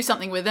 you could do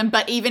something with them,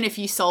 but even if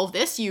you solve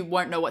this, you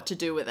won't know what to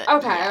do with it.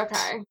 Okay.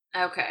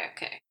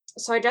 Okay.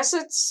 So I guess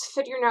it's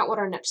figuring out what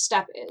our next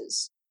step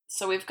is.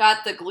 So we've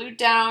got the glued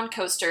down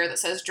coaster that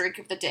says drink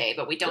of the day,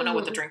 but we don't know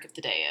what the drink of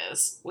the day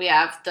is. We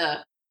have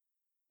the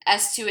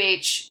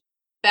S2H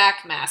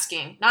back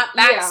masking, not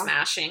back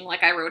smashing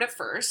like I wrote at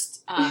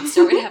first.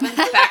 Stairway to Heaven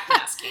back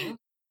masking.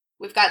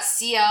 We've got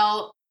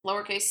CL,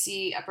 lowercase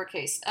c,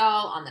 uppercase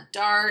L on the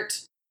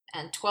dart,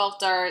 and 12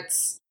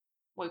 darts.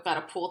 We've got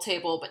a pool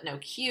table, but no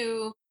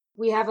cue.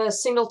 We have a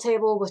single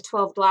table with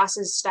 12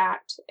 glasses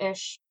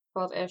stacked-ish,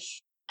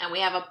 12-ish. And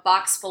we have a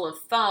box full of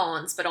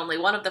phones, but only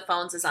one of the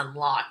phones is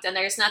unlocked. And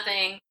there's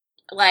nothing,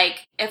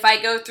 like, if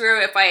I go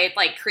through, if I,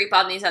 like, creep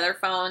on these other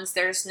phones,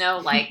 there's no,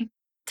 like,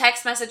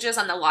 text messages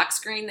on the lock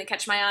screen that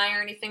catch my eye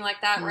or anything like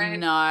that, right?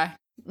 No.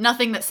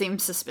 Nothing that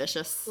seems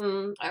suspicious.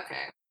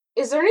 Okay.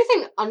 Is there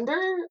anything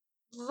under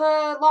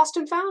the lost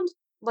and found?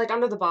 Like,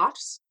 under the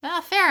box?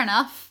 Fair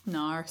enough.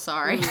 No,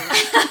 sorry.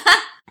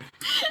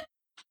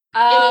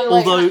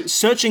 Although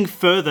searching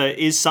further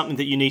is something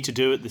that you need to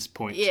do at this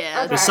point. Yeah.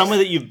 Okay. There's somewhere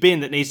that you've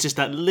been that needs just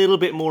that little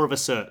bit more of a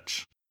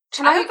search.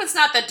 I hope it's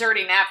not the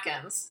dirty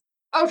napkins.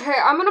 Okay,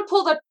 I'm gonna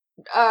pull the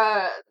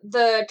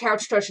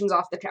couch cushions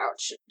off the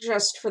couch,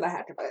 just for the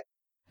heck of it.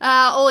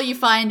 All you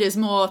find is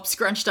more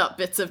scrunched up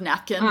bits of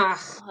napkin. Ugh.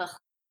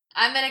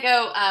 I'm gonna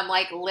go,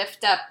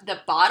 lift up the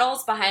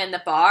bottles behind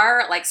the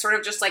bar, like, sort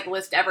of just, like,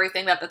 lift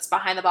everything that's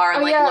behind the bar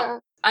and,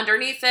 look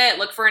underneath it,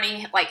 look for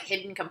any, like,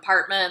 hidden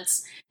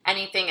compartments,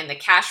 anything in the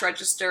cash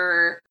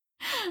register.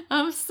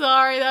 I'm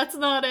sorry, that's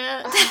not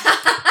it.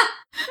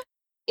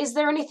 Is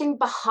there anything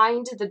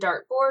behind the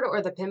dartboard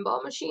or the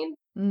pinball machine?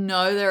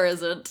 No, there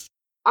isn't.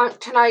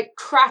 Can I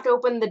crack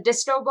open the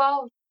disco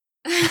ball?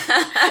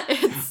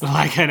 It's,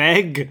 Like an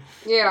egg.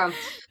 Yeah.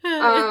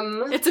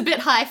 it's a bit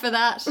high for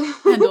that,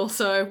 and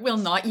also will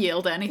not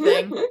yield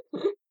anything.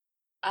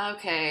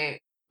 Okay,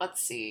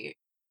 let's see.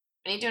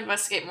 I need to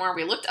investigate more.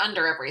 We looked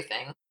under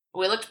everything.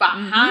 We looked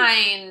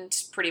behind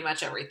pretty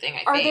much everything, I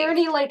think. Are there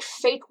any, like,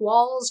 fake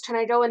walls? Can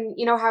I go and,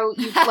 you know how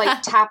you,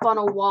 like, tap on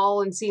a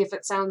wall and see if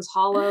it sounds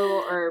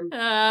hollow, or...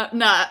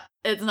 Nah,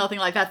 it's nothing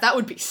like that. That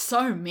would be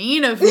so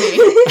mean of me.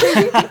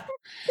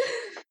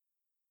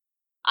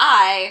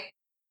 I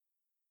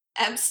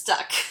am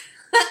stuck.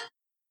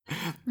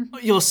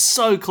 You're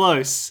so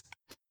close.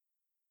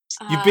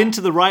 You've been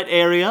to the right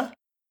area.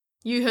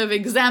 You have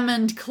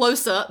examined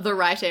closer the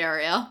right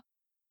area.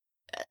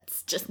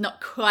 It's just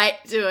not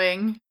quite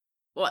doing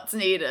what's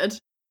needed.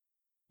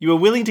 You are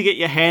willing to get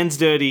your hands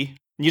dirty.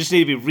 You just need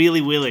to be really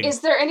willing.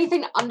 Is there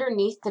anything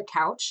underneath the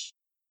couch?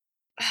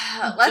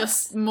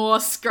 Just more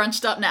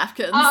scrunched up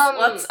napkins.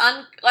 Let's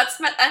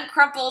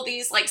uncrumple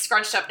these, like,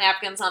 scrunched up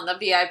napkins on the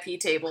VIP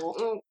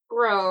table.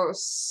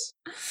 Gross.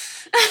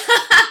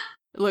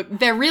 Look,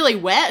 they're really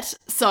wet,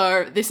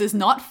 so this is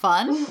not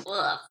fun.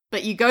 Ugh.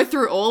 But you go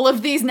through all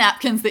of these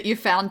napkins that you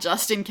found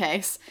just in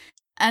case,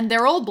 and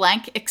they're all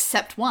blank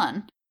except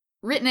one.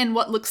 Written in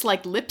what looks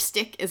like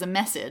lipstick is a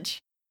message.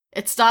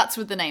 It starts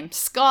with the name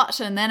Scott,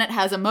 and then it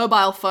has a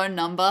mobile phone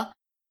number,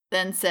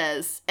 then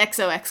says,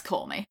 XOX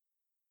call me.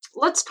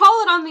 Let's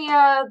call it on the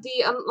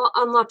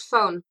unlocked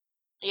phone.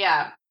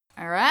 Yeah.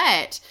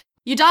 Alright.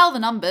 You dial the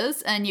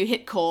numbers, and you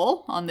hit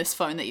call on this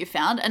phone that you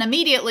found, and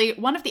immediately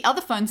one of the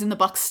other phones in the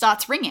box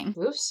starts ringing.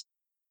 Oops.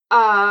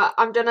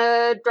 I'm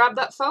gonna grab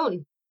that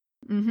phone.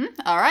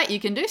 Alright, you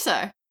can do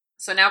so.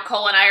 So now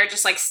Cole and I are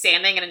just, like,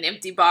 standing in an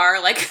empty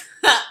bar, like,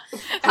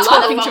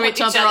 Talking to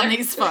each other on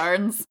these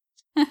phones.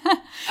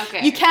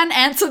 Okay. You can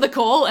answer the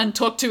call and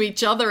talk to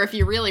each other if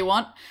you really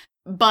want,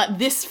 but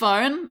this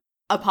phone,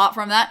 apart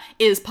from that,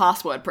 is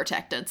password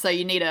protected, so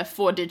you need a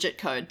 4-digit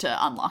code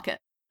to unlock it.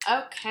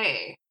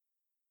 Okay.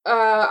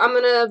 I'm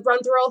gonna run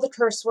through all the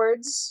curse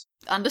words.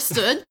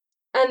 Understood?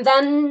 And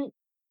then,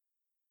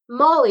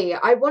 Molly,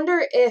 I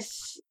wonder if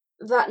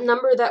that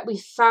number that we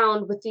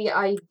found with the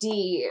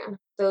ID,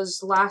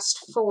 those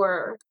last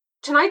 4,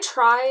 can I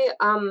try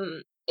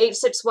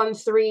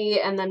 8613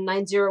 and then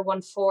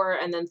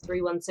 9014 and then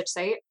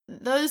 3168?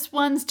 Those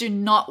ones do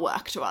not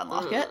work to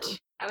unlock it.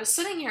 I was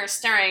sitting here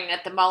staring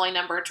at the Molly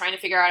number, trying to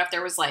figure out if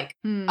there was, like,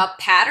 Hmm. a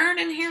pattern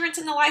inherent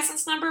in the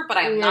license number, but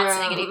I'm not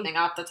seeing Yeah. anything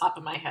off the top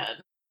of my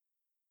head.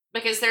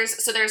 Because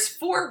there's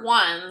 4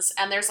 ones,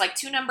 and there's, like,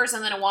 2 numbers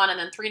and then a 1, and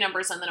then 3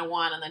 numbers and then a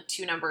 1, and then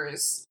 2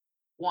 numbers,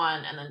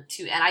 1, and then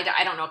 2, and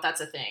I don't know if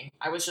that's a thing.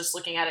 I was just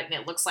looking at it, and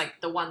it looks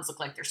like the ones look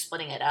like they're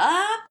splitting it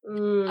up.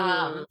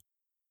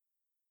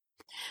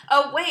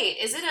 Oh, wait,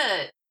 is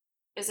it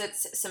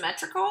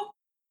symmetrical?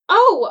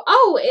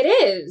 Oh, it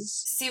is.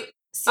 See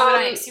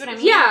what I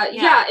mean?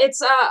 Yeah.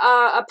 It's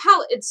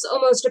it's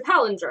almost a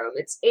palindrome.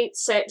 It's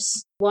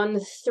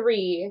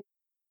 8613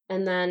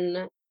 and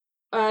then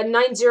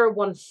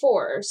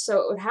 9014.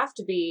 So it would have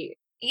to be.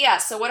 Yeah,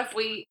 so what if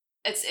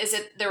is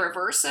it the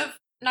reverse of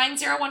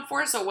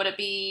 9014? So would it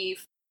be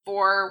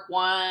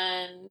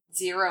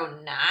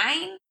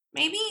 4109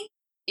 maybe?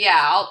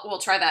 Yeah, we'll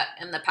try that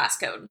in the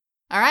passcode.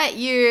 All right,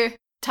 you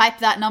type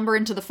that number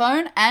into the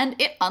phone and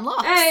it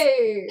unlocks.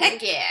 Hey.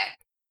 Heck yeah.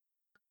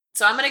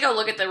 So I'm going to go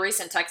look at the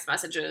recent text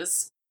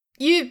messages.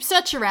 You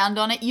search around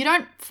on it. You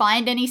don't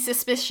find any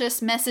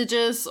suspicious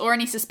messages or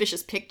any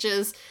suspicious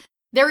pictures.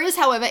 There is,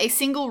 however, a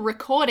single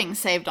recording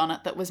saved on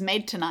it that was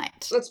made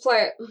tonight. Let's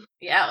play it.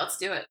 Yeah, let's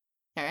do it.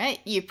 All right,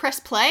 you press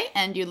play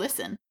and you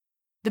listen.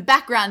 The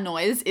background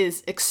noise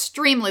is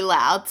extremely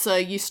loud, so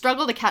you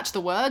struggle to catch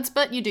the words,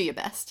 but you do your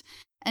best.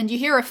 And you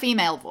hear a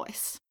female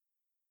voice.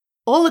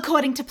 All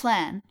according to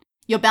plan.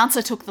 Your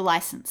bouncer took the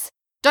license.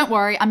 Don't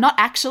worry, I'm not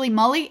actually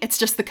Molly, it's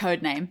just the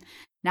code name.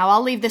 Now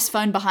I'll leave this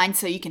phone behind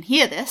so you can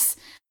hear this.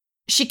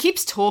 She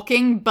keeps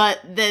talking, but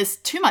there's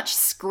too much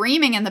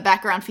screaming in the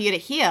background for you to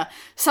hear.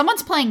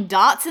 Someone's playing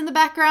darts in the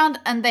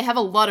background, and they have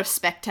a lot of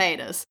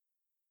spectators.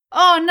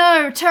 Oh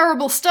no,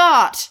 terrible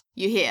start,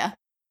 you hear.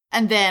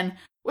 And then,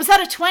 was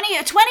that a 20?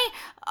 A 20?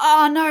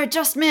 Oh no,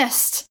 just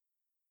missed.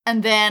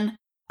 And then,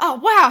 oh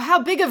wow, how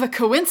big of a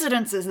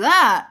coincidence is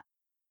that?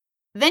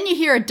 Then you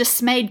hear a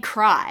dismayed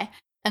cry,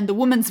 and the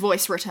woman's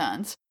voice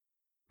returns.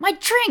 My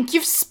drink!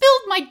 You've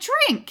spilled my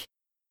drink!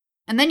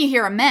 And then you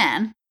hear a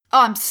man.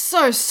 Oh, I'm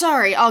so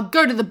sorry. I'll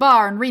go to the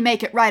bar and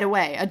remake it right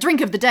away. A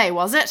drink of the day,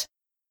 was it?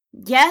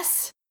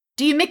 Yes?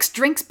 Do you mix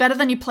drinks better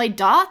than you play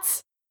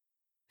darts?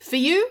 For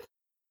you?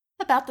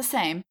 About the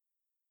same.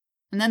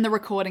 And then the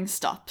recording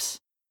stops.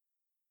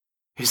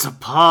 It's a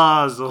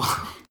puzzle.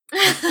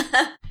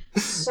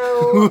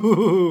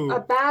 So, a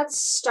bad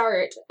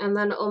start, and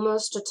then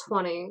almost a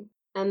 20,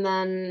 and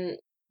then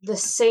the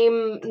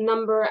same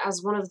number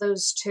as one of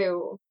those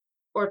 2,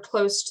 or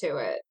close to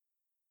it,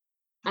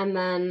 and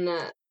then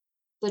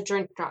the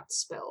drink got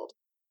spilled.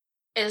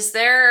 Is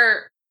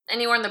there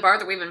anywhere in the bar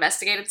that we've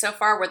investigated so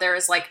far where there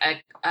is, like,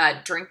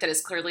 a drink that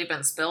has clearly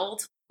been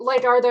spilled?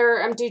 Like, are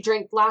there empty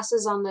drink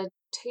glasses on the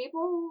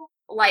table?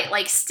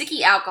 Like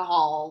sticky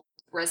alcohol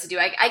residue.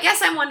 I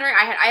guess I'm wondering,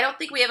 I don't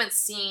think we've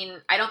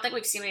seen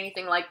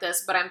anything like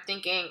this, but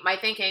my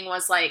thinking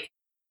was, like,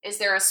 is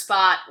there a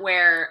spot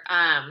where,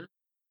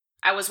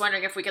 I was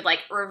wondering if we could,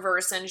 like,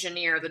 reverse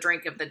engineer the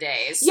drink of the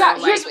day. So, yeah,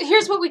 like,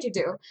 here's what we could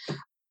do.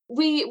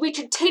 We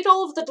could take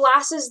all of the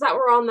glasses that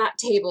were on that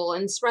table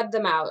and spread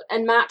them out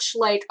and match,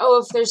 like,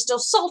 oh, if there's still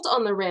salt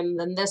on the rim,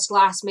 then this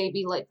glass may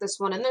be like this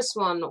one and this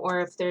one,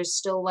 or if there's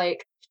still,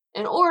 like,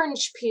 an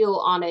orange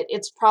peel on it,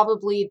 it's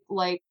probably,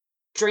 like,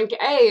 drink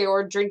A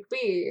or drink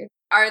B.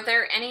 Are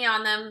there any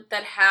on them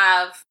that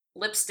have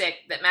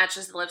lipstick that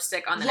matches the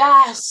lipstick on the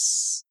napkin?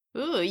 Yes!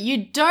 Ooh,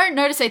 you don't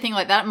notice anything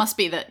like that. It must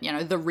be that,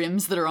 the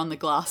rims that are on the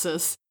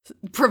glasses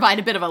provide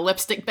a bit of a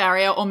lipstick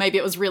barrier, or maybe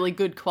it was really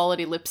good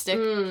quality lipstick.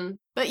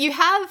 But you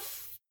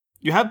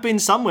have been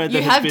somewhere that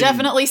you has have been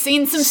definitely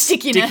seen some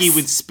stickiness.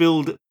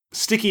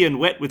 sticky and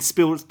wet with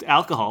spilled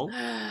alcohol.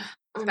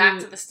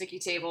 Back to the sticky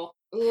table.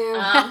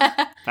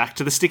 Yeah. Back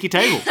to the sticky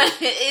table.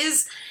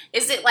 Is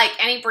it, like,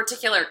 any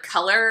particular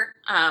color,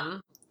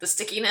 the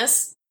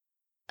stickiness?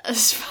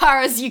 As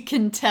far as you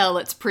can tell,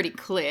 it's pretty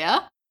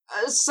clear.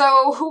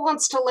 So, who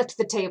wants to lick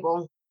the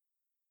table?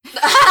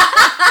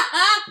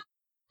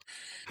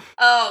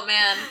 Oh,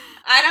 man.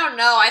 I don't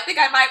know. I think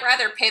I might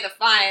rather pay the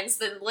fines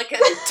than lick a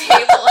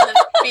table in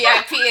the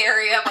VIP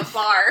area of a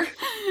bar.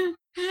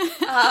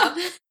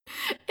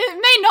 It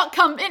may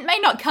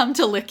not come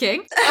to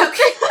licking.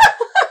 Okay.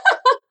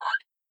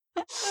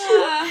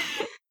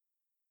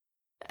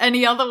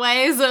 Any other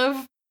ways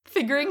of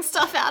figuring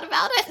stuff out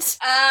about it?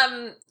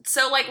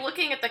 So, like,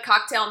 looking at the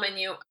cocktail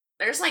menu,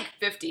 there's like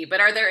 50, but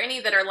are there any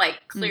that are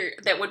like clear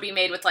that would be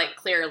made with like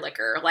clear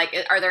liquor? Like,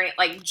 are there any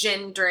like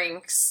gin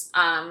drinks?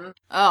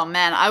 Oh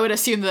man, I would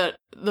assume that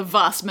the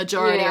vast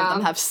majority of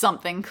them have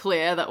something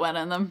clear that went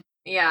in them.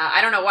 Yeah,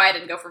 I don't know why I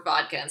didn't go for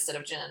vodka instead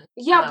of gin.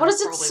 Yeah, what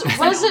does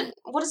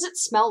it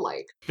smell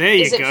like? There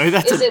you go.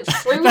 That's is it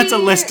fruity? that's a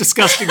less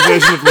disgusting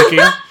version of licking.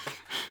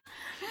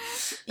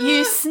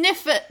 You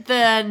sniff at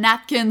the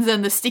napkins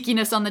and the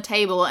stickiness on the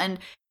table, and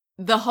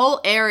the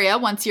whole area,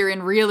 once you're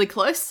in really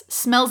close,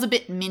 smells a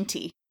bit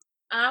minty.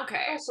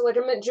 Okay. Oh, so like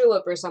a mint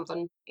julep or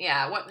something.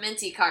 Yeah, what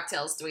minty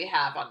cocktails do we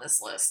have on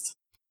this list?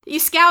 You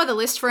scour the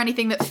list for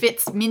anything that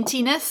fits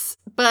mintiness,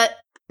 but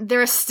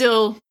there are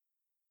still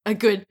a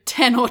good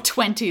 10 or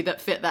 20 that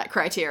fit that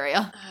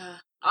criteria.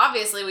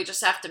 Obviously, we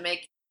just have to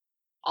make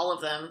all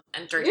of them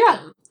and drink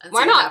them and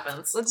why see not? what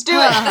happens. Let's do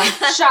it.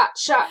 Shot.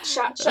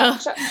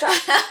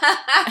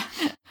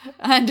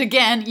 And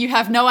again, you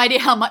have no idea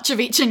how much of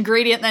each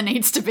ingredient there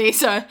needs to be,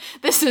 so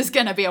this is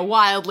going to be a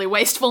wildly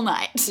wasteful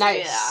night.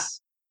 Nice.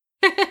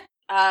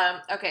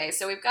 Okay,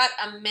 so we've got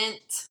a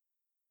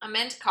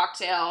mint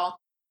cocktail,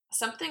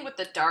 something with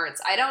the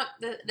darts.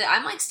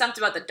 I'm like stumped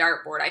about the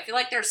dartboard. I feel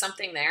like there's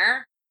something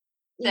there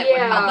that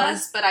would help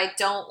us, but I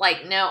don't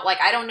know.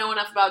 Like, I don't know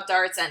enough about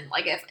darts, and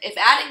like if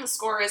adding the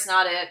score is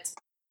not it,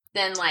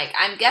 then like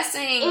I'm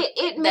guessing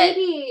it may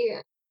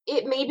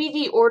be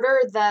the order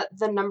that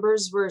the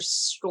numbers were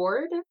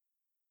stored.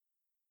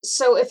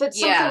 So if it's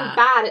something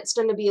bad, it's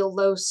going to be a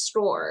low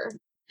score.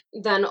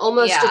 Then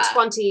almost a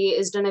 20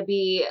 is going to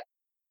be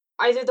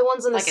either the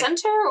ones in the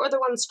center or the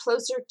ones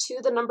closer to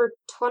the number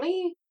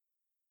 20.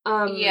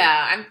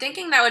 Yeah, I'm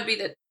thinking that would be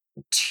the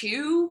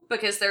 2,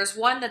 because there's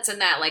one that's in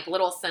that like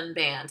little thin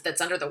band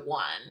that's under the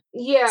 1.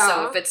 Yeah.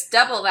 So if it's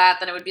double that,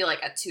 then it would be like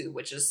a 2,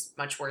 which is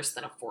much worse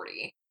than a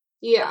 40.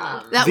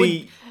 Yeah. That's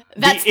the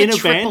inner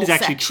band is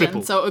actually section,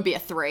 triple. so it would be a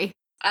 3.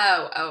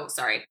 Oh,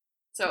 sorry.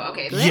 So,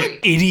 okay, You 3.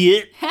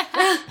 idiot.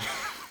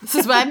 This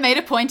is why I made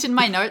a point in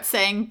my notes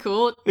saying,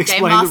 cool,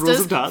 Explain Game the rules Masters,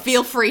 of darts.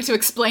 feel free to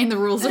explain the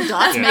rules of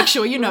darts. Yeah. Make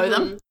sure you know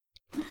them.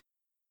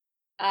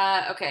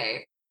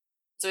 Okay.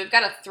 So we've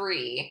got a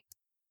 3.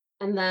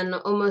 And then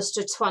almost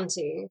a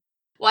 20.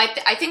 Well,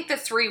 I think the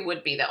 3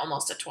 would be the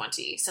almost a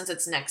 20, since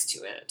it's next to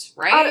it,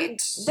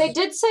 right? They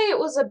did say it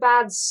was a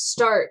bad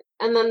start,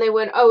 and then they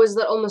went, oh, is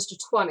that almost a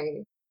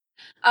 20?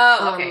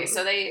 Oh, okay,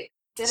 so they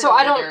did so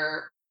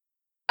another...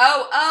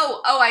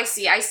 Oh, I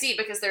see,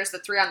 because there's the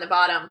 3 on the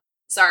bottom.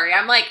 Sorry,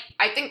 I'm like,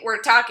 I think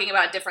we're talking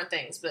about different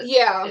things, but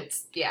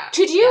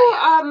Could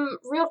you,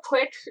 real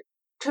quick,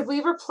 could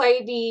we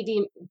replay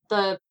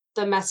the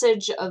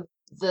message of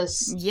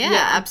this?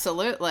 Yeah,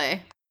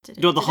 absolutely.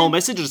 You want the whole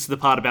message or just the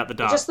part about the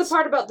darts? Just the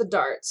part about the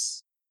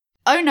darts.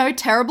 Oh no,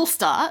 terrible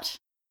start.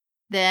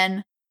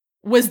 Then,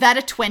 was that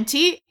a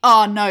 20?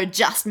 Oh no,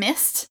 just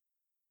missed.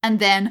 And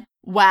then,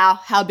 wow,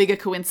 how big a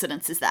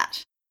coincidence is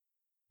that?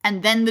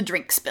 And then the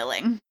drink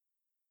spilling.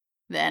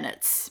 Then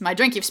it's, my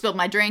drink, you've spilled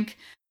my drink.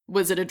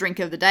 Was it a drink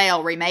of the day?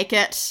 I'll remake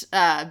it.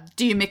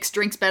 Do you mix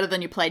drinks better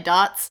than you play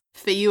darts?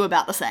 For you,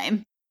 about the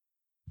same.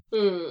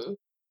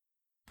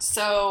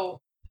 So,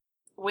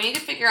 we need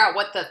to figure out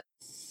what the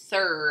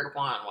third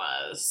one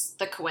was,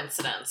 the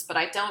coincidence, but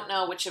I don't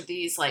know which of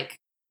these, like,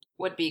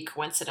 would be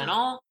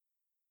coincidental.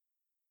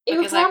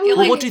 Because I feel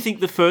like... what do you think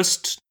the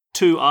first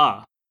 2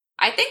 are?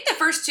 I think the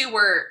first 2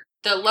 were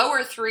the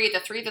lower 3, the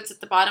 3 that's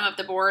at the bottom of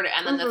the board,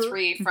 and then the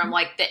 3 from,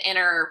 like, the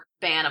inner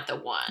band of the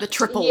 1. The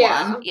triple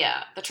 1.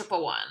 Yeah, the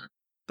triple 1.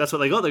 That's what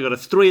they got. They got a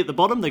 3 at the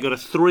bottom. They got a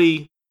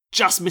 3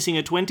 just missing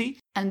a 20.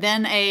 And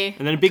then a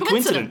big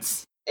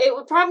coincidence. It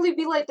would probably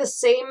be, like, the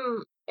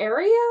same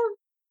area?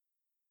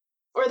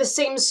 Or the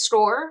same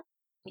score?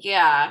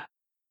 Yeah.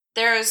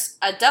 There's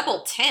a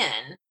double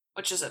 10,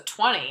 which is a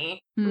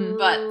 20,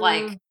 but,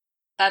 like,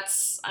 that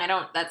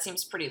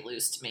seems pretty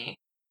loose to me.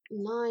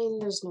 9,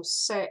 there's no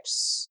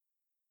 6.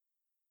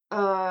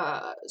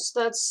 So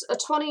that's a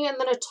 20 and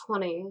then a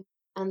 20.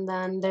 And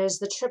then there's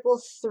the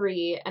triple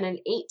 3 and an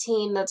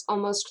 18 that's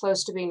almost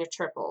close to being a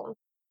triple.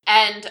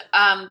 And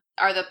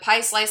are the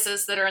pie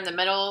slices that are in the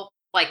middle,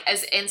 like,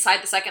 as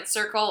inside the second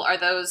circle, are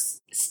those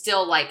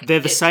still, like... They're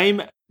the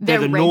same... They're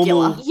the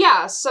regular. normal...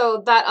 Yeah,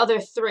 so that other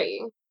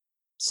 3.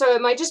 So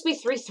it might just be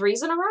 3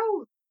 3s in a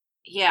row?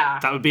 Yeah.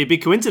 That would be a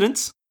big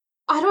coincidence.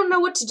 I don't know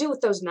what to do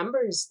with those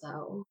numbers,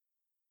 though.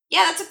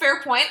 Yeah, that's a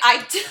fair point.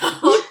 I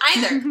don't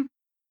either.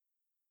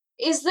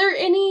 Is there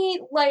any,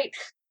 like,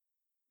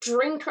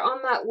 drink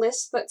on that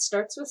list that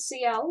starts with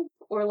CL?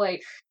 Or,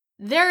 like...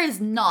 There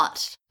is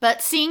not.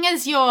 But seeing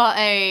as you're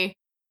a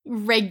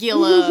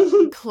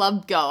regular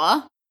club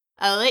goer,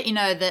 I'll let you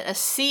know that a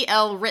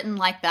CL written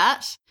like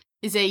that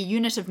is a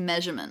unit of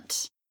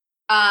measurement.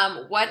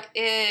 What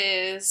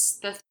is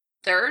the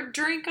third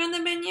drink on the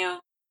menu?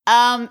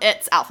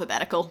 It's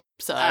alphabetical,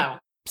 so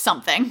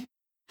something.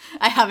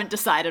 I haven't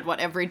decided what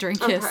every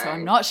drink is, so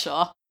I'm not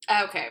sure.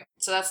 Okay,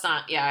 so that's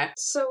not,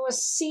 So a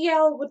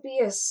CL would be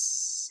a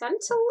centiliter?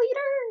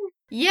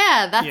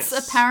 Yeah, that's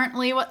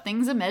apparently what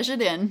things are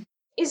measured in.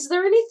 Is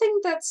there anything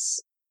that's...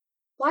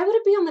 Why would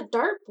it be on the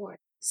dartboard?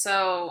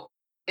 So,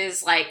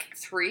 is like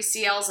 3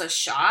 CLs a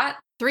shot.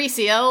 3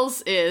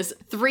 CLs is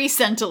 3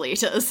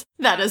 centiliters.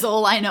 That is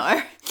all I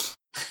know.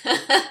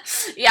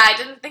 Yeah, I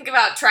didn't think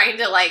about trying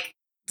to like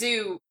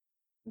do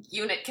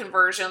unit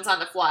conversions on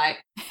the fly.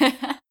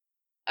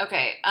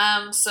 Okay,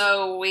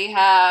 so we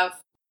have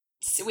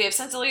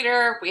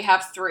centiliter, we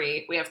have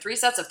 3. We have 3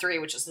 sets of 3,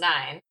 which is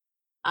 9.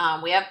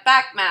 We have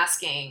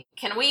backmasking.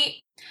 Can we,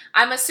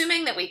 I'm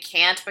assuming that we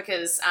can't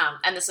because,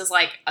 and this is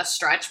like a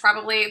stretch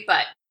probably,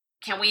 but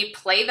can we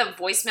play the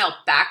voicemail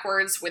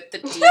backwards with the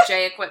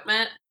DJ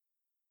equipment?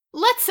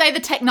 Let's say the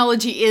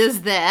technology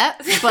is there,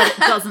 but it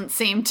doesn't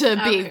seem to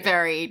be Okay.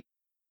 very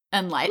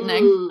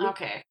enlightening. Ooh.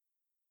 Okay.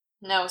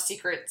 No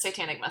secret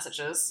satanic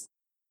messages.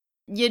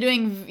 You're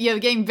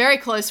getting very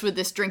close with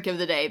this drink of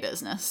the day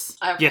business.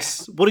 Okay.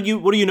 Yes. What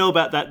do you know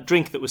about that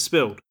drink that was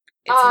spilled?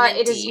 It's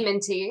It is minty.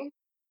 minty.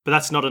 But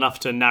that's not enough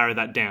to narrow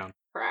that down.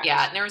 Correct.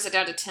 Yeah, it narrows it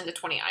down to 10 to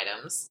 20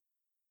 items.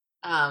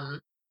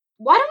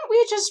 Why don't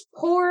we just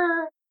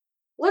pour?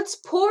 Let's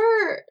pour.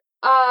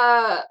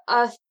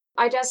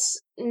 I guess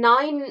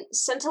 9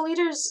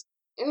 centiliters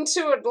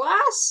into a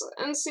glass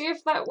and see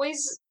if that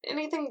weighs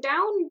anything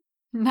down.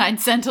 9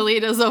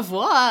 centiliters of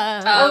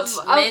what? Of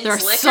Of- mint there are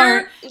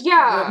liquor?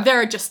 Yeah.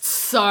 There are just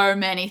so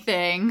many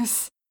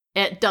things.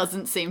 It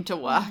doesn't seem to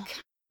work.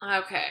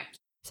 Okay.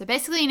 So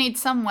basically, you need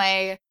some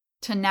way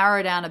to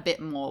narrow down a bit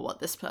more what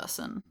this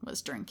person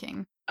was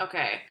drinking.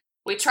 Okay.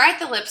 We tried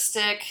the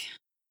lipstick.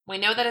 We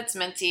know that it's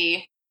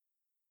minty.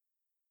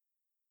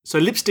 So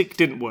lipstick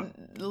didn't work.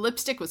 The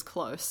lipstick was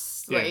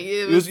close. Yeah. Like,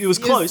 It was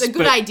close. a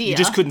good but idea. You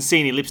just couldn't see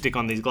any lipstick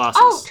on these glasses.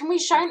 Oh, can we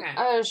shine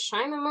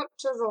Okay. them up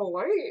to the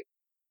light?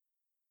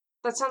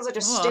 That sounds like a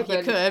Well,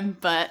 stupid. you could,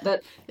 but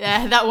that-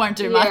 yeah, that won't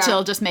do much. Yeah.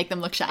 It'll just make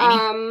them look shiny.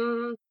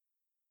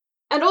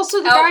 And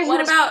also the guy who what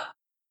was about...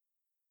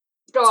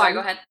 go Sorry, on. go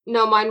ahead.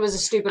 No, mine was a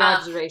stupid Um,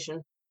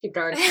 observation. Keep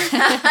going.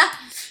 I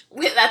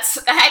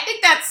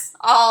think that's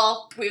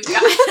all we've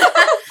got.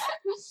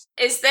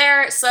 Is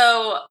there,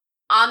 so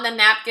on the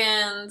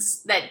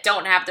napkins that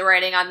don't have the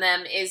writing on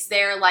them, is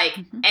there like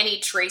Mhm. any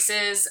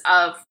traces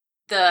of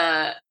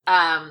the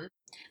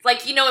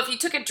like, you know, if you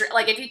took a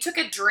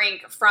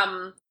drink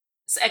from,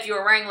 if you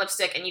were wearing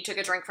lipstick and you took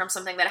a drink from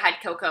something that had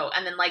cocoa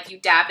and then like you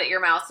dabbed at your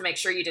mouth to make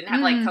sure you didn't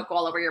have like Mm. cocoa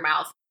all over your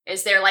mouth,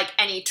 is there like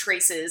any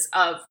traces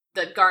of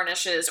the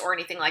garnishes or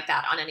anything like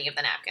that on any of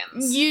the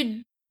napkins?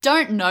 You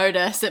don't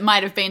notice. It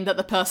might have been that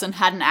the person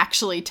hadn't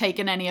actually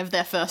taken any of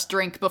their first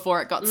drink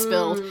before it got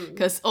spilled, Mm.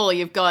 because all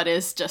you've got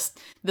is just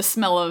the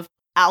smell of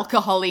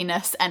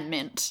alcoholiness and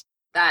mint.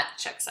 That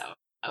checks out.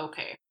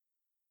 Okay.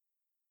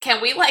 Can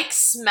we like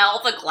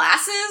smell the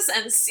glasses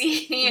and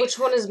see? Which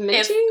one is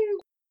minty?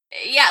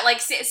 Yeah,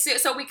 like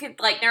so we could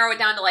like narrow it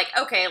down to like,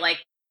 okay,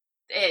 like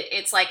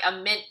it's like a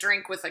mint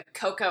drink with a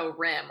cocoa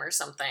rim or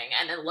something,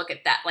 and then look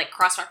at that, like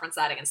cross-reference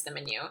that against the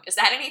menu. Is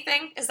that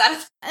anything? Is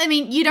that I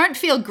mean, you don't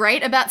feel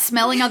great about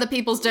smelling other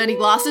people's dirty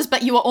glasses,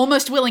 but you are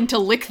almost willing to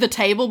lick the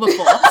table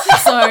before,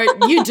 so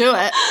you do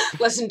it.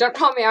 Listen, don't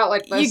call me out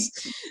like this.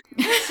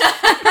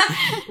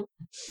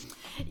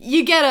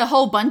 You get a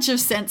whole bunch of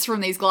scents from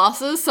these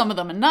glasses. Some of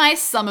them are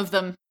nice, some of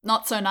them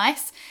not so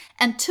nice,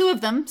 and 2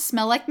 of them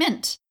smell like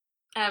mint.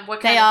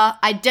 what They kind are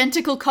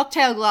identical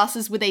cocktail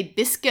glasses with a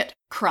biscuit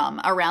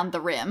crumb around the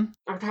rim.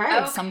 Okay.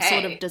 Oh. Some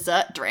sort Okay. of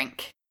dessert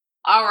drink.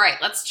 All right,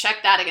 let's check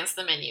that against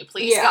the menu.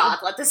 Please, Yeah. God,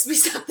 let this be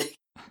something.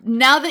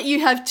 Now that you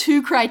have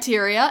 2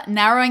 criteria,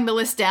 narrowing the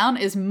list down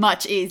is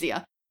much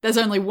easier. There's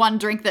only one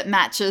drink that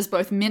matches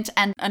both mint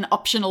and an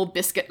optional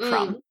biscuit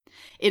crumb.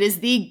 It is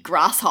the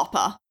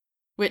grasshopper,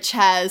 which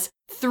has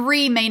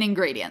 3 main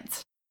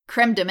ingredients: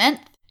 creme de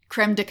menthe,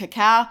 creme de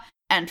cacao,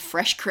 and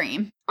fresh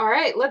cream. All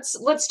right,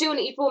 let's do an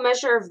equal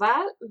measure of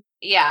that.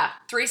 Yeah,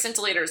 3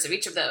 centiliters of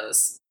each of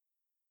those.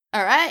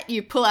 All right,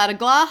 you pull out a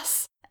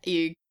glass,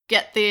 you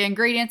get the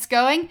ingredients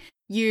going,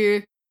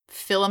 you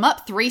fill them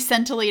up, 3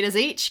 centiliters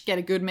each, get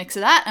a good mix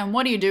of that, and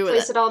what do you do with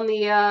Place it? it on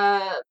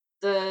the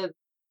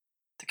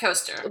The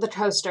coaster. the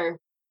toaster.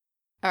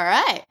 All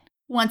right.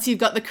 Once you've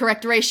got the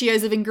correct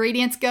ratios of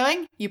ingredients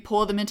going, you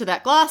pour them into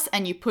that glass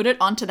and you put it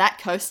onto that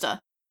coaster.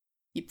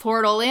 You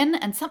pour it all in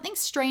and something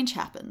strange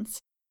happens.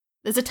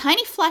 There's a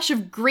tiny flash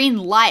of green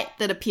light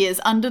that appears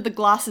under the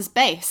glass's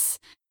base,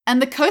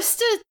 and the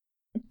coaster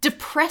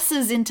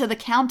depresses into the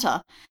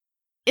counter.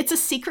 It's a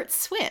secret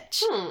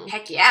switch.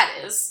 Heck yeah,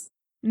 it is.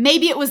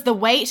 Maybe it was the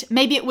weight,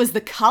 maybe it was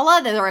the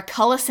color. There are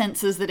color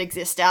sensors that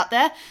exist out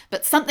there,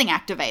 but something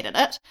activated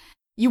it.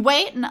 You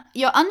wait and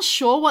you're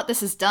unsure what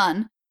this has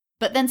done,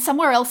 but then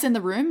somewhere else in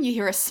the room you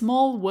hear a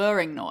small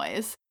whirring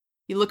noise.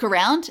 You look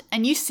around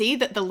and you see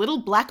that the little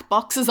black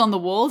boxes on the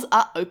walls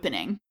are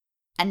opening.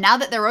 And now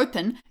that they're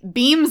open,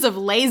 beams of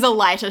laser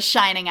light are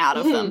shining out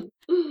of them.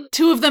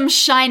 2 of them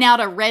shine out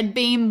a red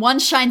beam, one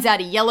shines out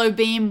a yellow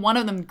beam, one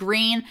of them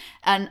green,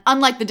 and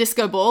unlike the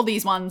disco ball,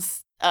 these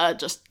ones are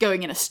just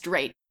going in a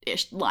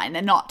straight-ish line.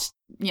 They're not,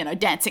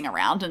 dancing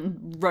around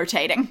and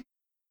rotating.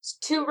 It's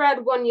 2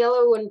 red, 1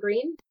 yellow, 1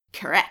 green.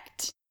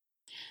 Correct.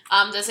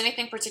 Does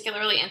anything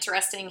particularly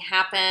interesting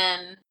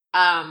happen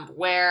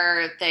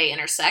where they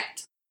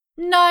intersect?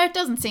 No, it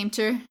doesn't seem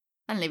to.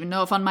 I don't even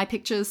know if on my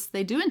pictures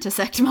they do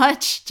intersect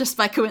much, just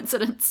by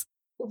coincidence.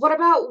 What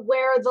about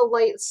where the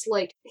lights,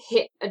 like,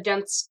 hit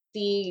against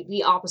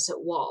the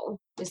opposite wall?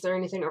 Is there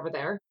anything over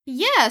there?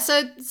 Yeah,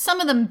 so some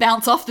of them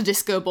bounce off the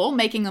disco ball,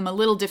 making them a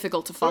little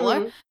difficult to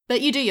follow, but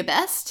you do your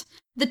best.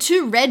 The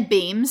 2 red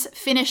beams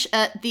finish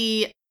at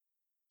the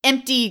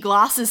empty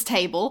glasses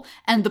table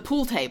and the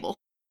pool table.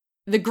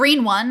 The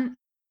green one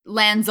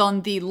lands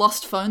on the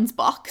lost phones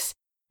box,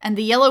 and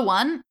the yellow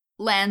one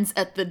lands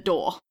at the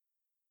door.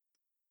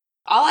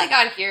 All I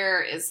got here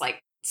is,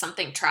 like,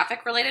 something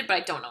traffic related, but I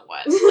don't know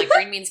what. Like,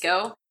 green means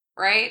go,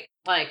 right?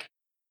 Like,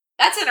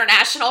 that's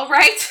international,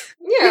 right?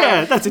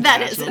 Yeah, that's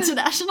That is international.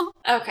 international.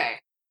 Okay.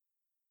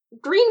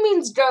 Green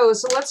means go,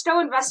 so let's go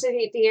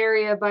investigate the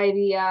area by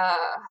the,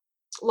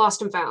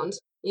 lost and found.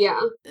 Yeah.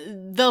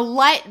 The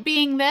light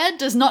being there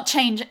does not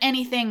change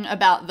anything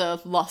about the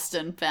lost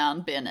and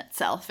found bin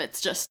itself.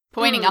 It's just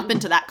pointing up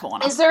into that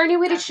corner. Is there any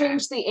way to Okay.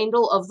 change the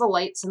angle of the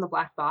lights in the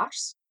black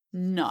box?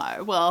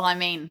 No. Well, I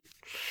mean,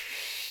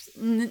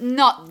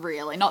 not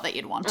really. Not that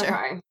you'd want to.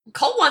 Okay.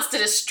 Cole wants to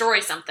destroy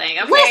something,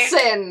 okay?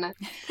 Listen!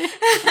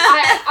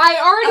 I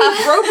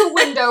already broke a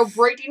window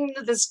breaking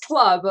into this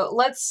club.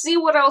 Let's see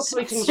what else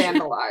we can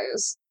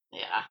vandalize.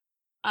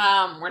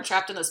 Yeah. We're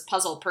trapped in this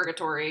puzzle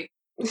purgatory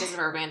because of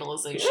our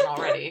vandalization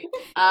already.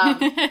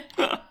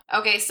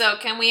 Okay, so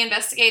can we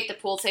investigate the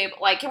pool table?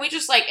 Like, can we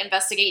just, like,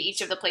 investigate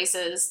each of the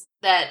places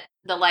that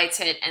the lights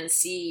hit and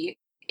see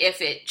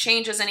if it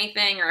changes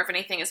anything or if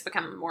anything has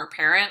become more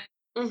apparent?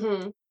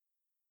 Mm-hmm.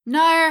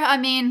 No, I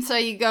mean, so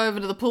you go over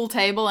to the pool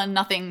table and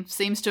nothing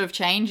seems to have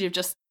changed. You've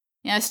just,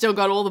 still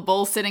got all the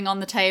balls sitting on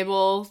the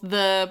table.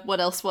 What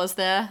else was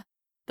there?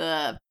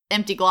 The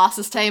empty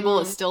glasses table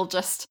is still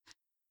just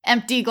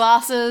empty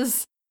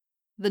glasses.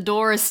 The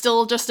door is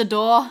still just a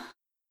door.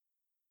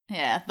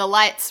 Yeah, the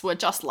lights were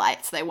just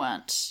lights. They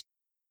weren't,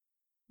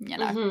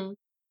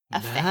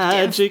 effective.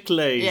 Magic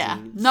lasers. Yeah,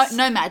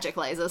 no magic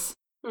lasers.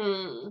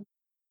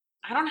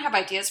 I don't have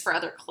ideas for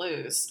other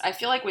clues. I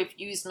feel like we've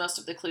used most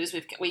of the clues.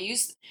 We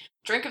used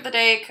drink of the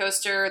day,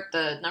 coaster,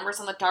 the numbers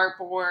on the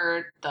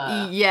dartboard,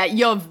 Yeah,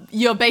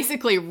 you're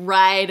basically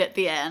right at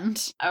the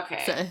end.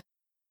 Okay. So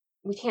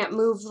We can't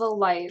move the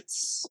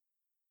lights.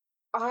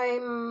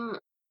 I'm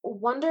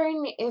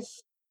wondering if...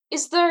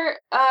 Is there...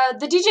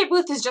 the DJ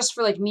booth is just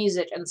for, like,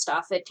 music and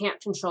stuff. It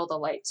can't control the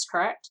lights,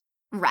 correct?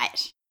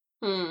 right.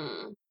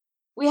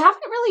 We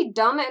haven't really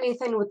done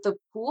anything with the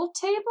pool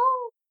table?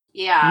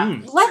 Yeah.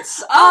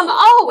 Let's...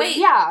 wait.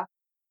 yeah.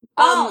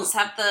 Balls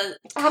have the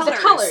Have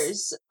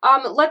colors. the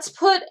colors. Let's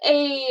put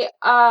a...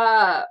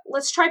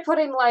 let's try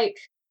putting, like...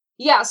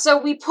 Yeah, so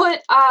we put,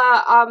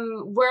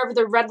 wherever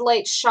the red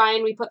lights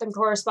shine, we put them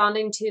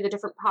corresponding to the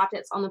different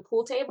pockets on the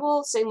pool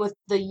table. Same with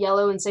the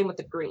yellow and same with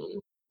the green.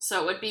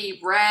 So it would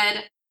be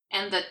red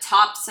in the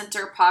top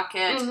center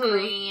pocket,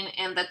 green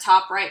in the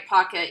top right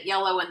pocket,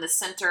 yellow in the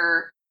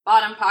center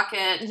bottom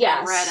pocket, Yes.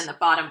 and red in the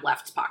bottom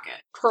left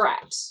pocket.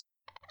 Correct.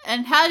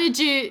 And how did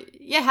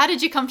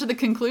you come to the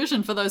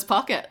conclusion for those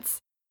pockets?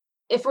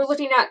 If we're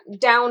looking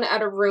down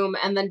at a room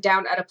and then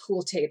down at a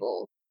pool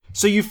table.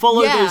 So you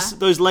follow Yeah.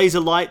 those laser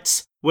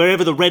lights.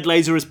 Wherever the red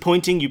laser is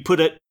pointing, you put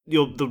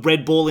the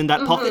red ball in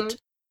that pocket.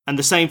 And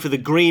the same for the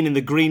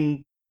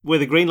green where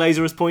the green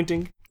laser is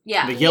pointing.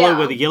 Yeah. And the yellow Yeah.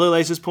 where the yellow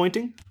laser is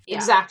pointing. Yeah.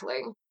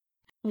 Exactly.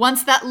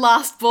 Once that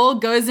last ball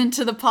goes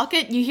into the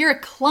pocket, you hear a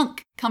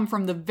clunk come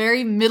from the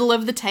very middle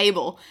of the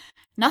table.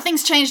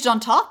 Nothing's changed on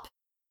top,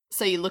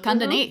 so you look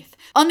underneath.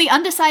 On the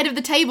underside of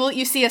the table,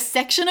 you see a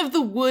section of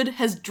the wood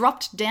has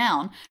dropped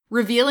down,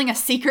 revealing a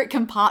secret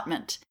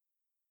compartment.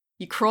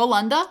 You crawl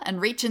under and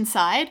reach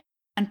inside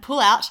and pull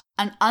out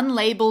an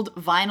unlabeled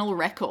vinyl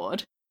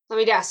record. Let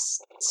me guess.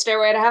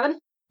 Stairway to Heaven?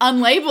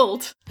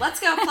 Unlabeled! Let's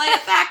go play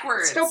it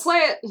backwards. Let's go play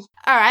it.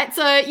 Alright,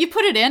 so you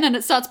put it in and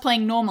it starts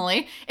playing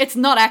normally. It's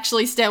not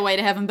actually Stairway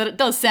to Heaven, but it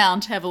does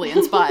sound heavily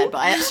inspired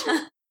by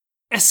it.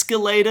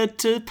 Escalator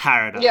to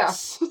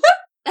paradise.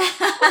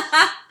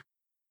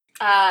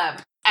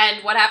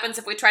 And what happens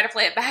if we try to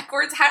play it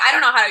backwards? I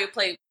don't know how you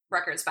play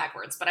records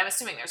backwards, but I'm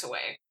assuming there's a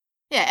way.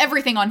 Yeah,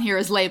 everything on here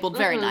is labeled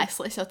very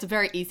nicely, so it's a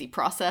very easy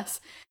process.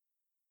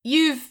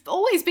 You've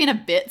always been a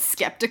bit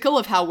skeptical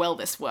of how well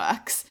this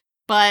works,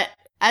 but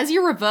as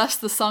you reverse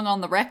the song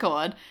on the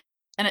record,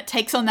 and it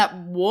takes on that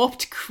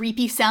warped,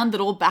 creepy sound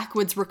that all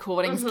backwards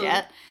recordings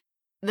get,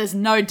 there's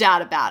no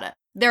doubt about it.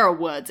 There are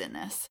words in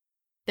this.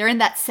 They're in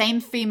that same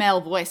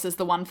female voice as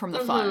the one from the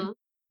phone.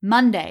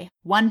 Monday,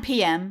 1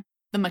 p.m.,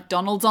 the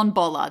McDonald's on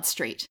Bollard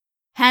Street.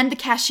 Hand the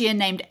cashier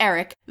named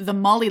Eric the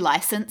Molly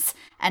license,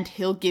 and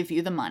he'll give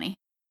you the money.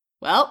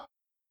 Well,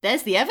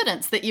 there's the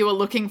evidence that you were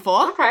looking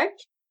for. Okay.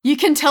 You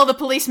can tell the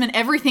policeman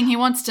everything he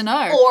wants to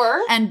know.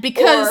 And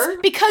or-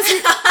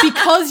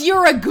 because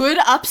you're a good,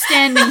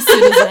 upstanding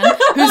citizen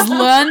who's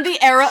learned the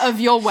error of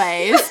your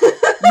ways,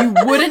 you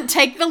wouldn't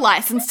take the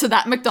license to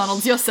that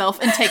McDonald's yourself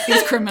and take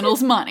these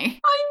criminals' money.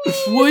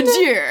 Would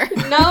you?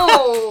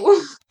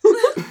 No.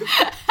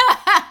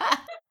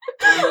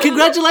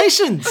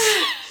 Congratulations!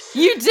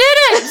 You did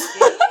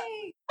it!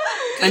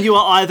 And you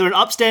are either an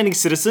upstanding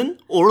citizen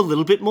or a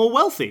little bit more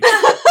wealthy.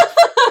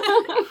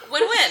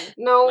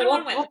 No,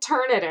 Win-win-win. we'll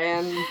turn it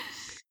in.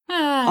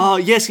 Oh,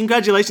 yes,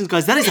 congratulations,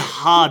 guys. That is a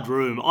hard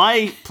room.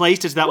 I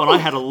playtested that one. I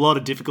had a lot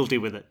of difficulty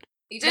with it.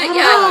 You did it,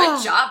 yeah.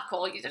 Good job,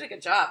 Cole. You did a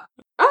good job.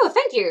 Oh,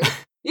 thank you.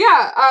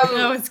 Yeah,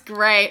 That was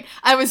great.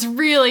 I was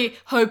really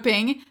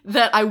hoping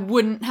that I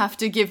wouldn't have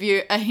to give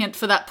you a hint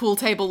for that pool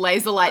table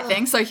laser light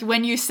thing. So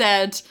when you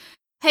said,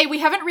 hey, we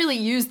haven't really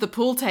used the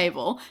pool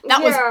table,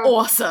 that was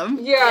awesome.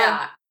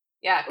 Yeah.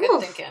 Yeah, good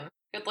thinking.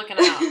 Good looking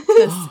out.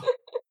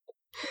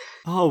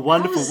 Oh,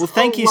 wonderful. was Well,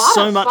 thank a you lot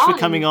so of much for fun.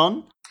 coming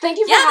on. Thank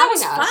you for Yeah, that having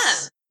was us.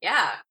 fun.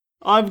 Yeah.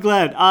 I'm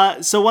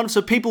glad.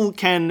 So people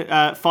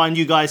can find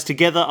you guys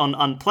together on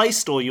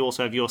Unplaced, or you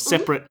also have your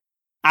separate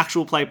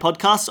actual play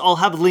podcasts. I'll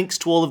have links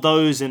to all of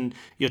those and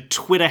your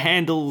Twitter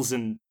handles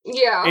and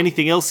Yeah.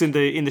 anything else in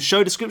the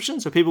show description,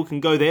 so people can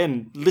go there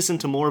and listen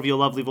to more of your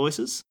lovely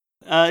voices.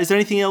 Is there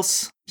anything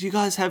else you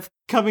guys have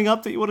coming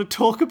up that you want to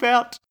talk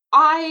about?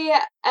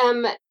 I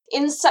am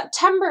in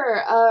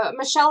September.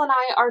 Michelle and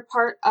I are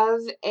part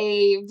of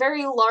a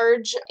very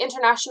large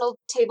international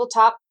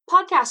tabletop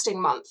podcasting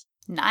month.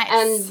 Nice.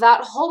 And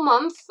that whole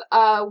month,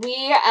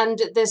 we and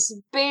this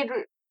big,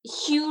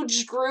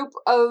 huge group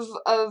of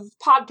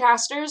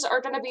podcasters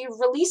are going to be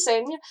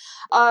releasing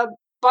a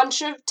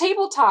bunch of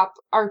tabletop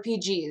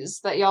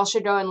RPGs that y'all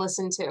should go and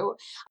listen to.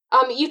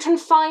 You can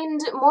find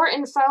more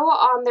info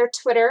on their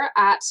Twitter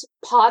at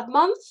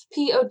Podmonth,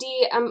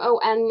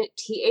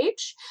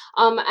 PODMONTH.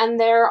 And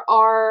there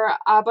are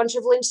a bunch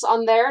of links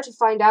on there to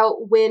find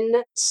out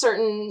when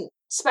certain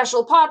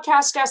special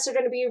podcast guests are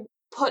going to be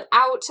put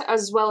out,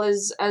 as well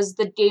as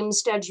the game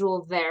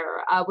schedule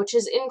there, which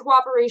is in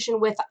cooperation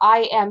with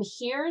I Am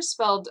Here,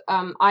 spelled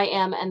I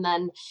Am and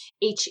then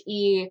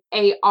HEAR,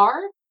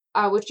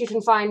 which you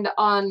can find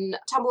on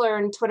Tumblr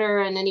and Twitter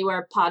and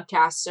anywhere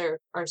podcasts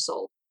are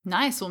sold.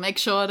 Nice. We'll make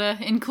sure to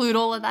include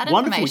all of that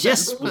Wonderful. information.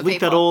 Yes, for we'll link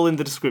that people. all in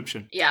the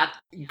description. Yeah.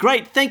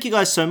 Great. Thank you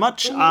guys so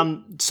much.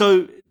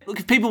 So look,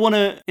 if people want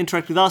to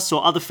interact with us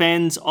or other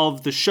fans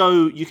of the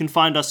show, you can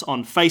find us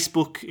on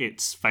Facebook.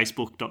 It's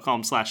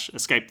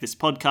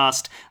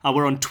facebook.com/escapethispodcast.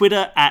 We're on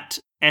Twitter at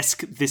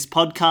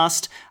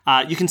EskThisPodcast.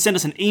 You can send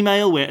us an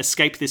email. We're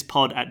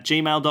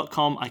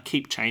escapethispod@gmail.com. I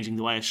keep changing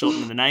the way I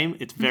shorten the name.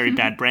 It's very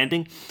bad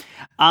branding.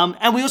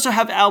 And we also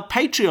have our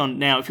Patreon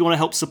now. If you want to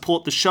help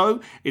support the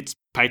show, it's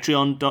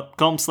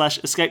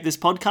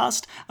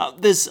patreon.com/escapethispodcast.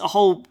 There's a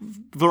whole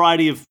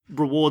variety of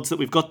rewards that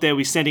we've got there.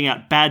 We're sending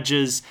out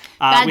badges.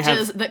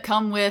 Badges that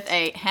come with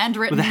a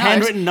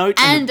handwritten note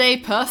and a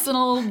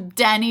personal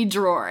Danny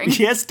drawing.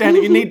 Yes, Danny.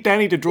 If you need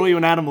Danny to draw you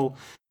an animal,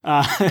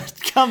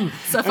 come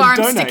So far,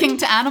 and I'm donate. sticking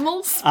to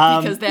animals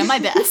because they're my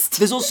best.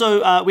 There's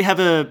also, we have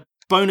a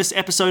bonus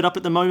episode up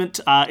at the moment.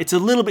 It's a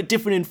little bit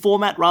different in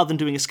format. Rather than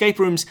doing escape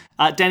rooms,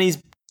 Danny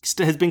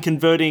has been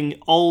converting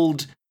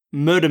old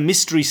murder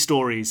mystery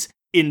stories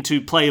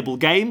into playable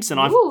games, and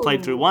I've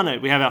played through one.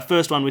 We have our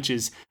first one, which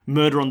is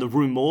Murder on the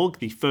Rue Morgue,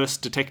 the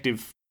first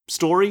detective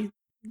story.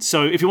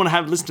 So if you want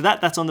to listen to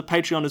that, that's on the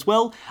Patreon as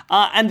well.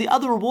 And the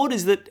other reward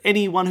is that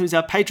anyone who's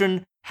our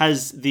patron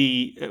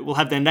will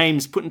have their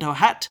names put into a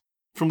hat,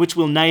 from which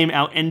we'll name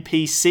our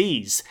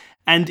NPCs.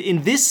 And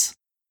in this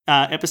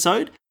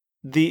episode,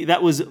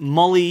 that was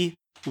Molly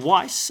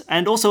Weiss,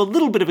 and also a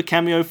little bit of a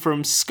cameo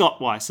from Scott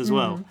Weiss as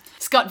well.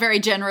 Scott very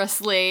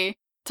generously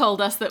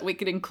told us that we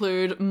could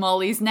include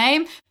Molly's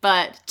name,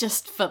 but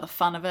just for the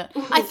fun of it,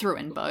 I threw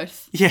in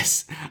both.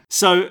 Yes.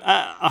 So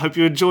I hope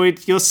you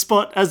enjoyed your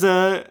spot as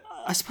I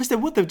suppose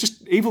they're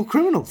just evil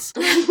criminals.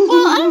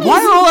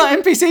 Why are all our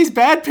NPCs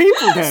bad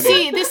people, Danny?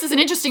 See, this is an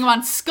interesting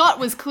one. Scott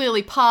was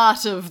clearly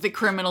part of the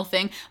criminal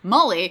thing.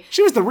 Molly,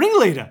 She was the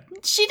ringleader.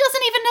 she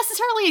doesn't even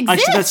necessarily exist.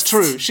 Actually, that's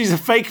true. She's a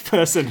fake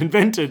person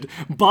invented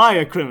by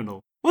a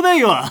criminal. Well, there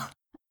you are.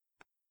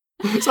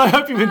 So I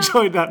hope you've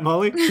enjoyed that,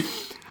 Molly.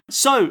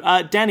 So,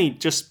 Danny,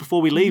 just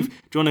before we leave,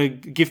 do you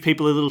want to give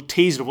people a little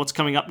teaser of what's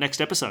coming up next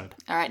episode?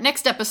 All right,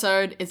 next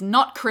episode is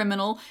not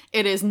criminal.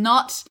 It is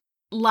not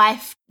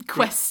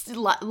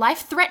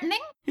life-threatening.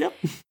 Yep.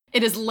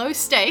 It is low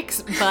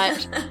stakes,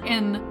 but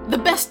in the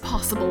best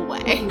possible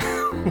way.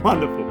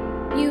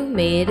 Wonderful. You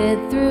made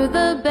it through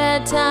the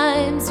bad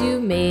times, you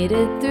made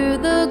it through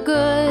the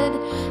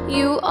good.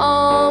 You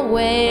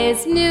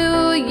always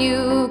knew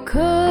you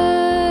could.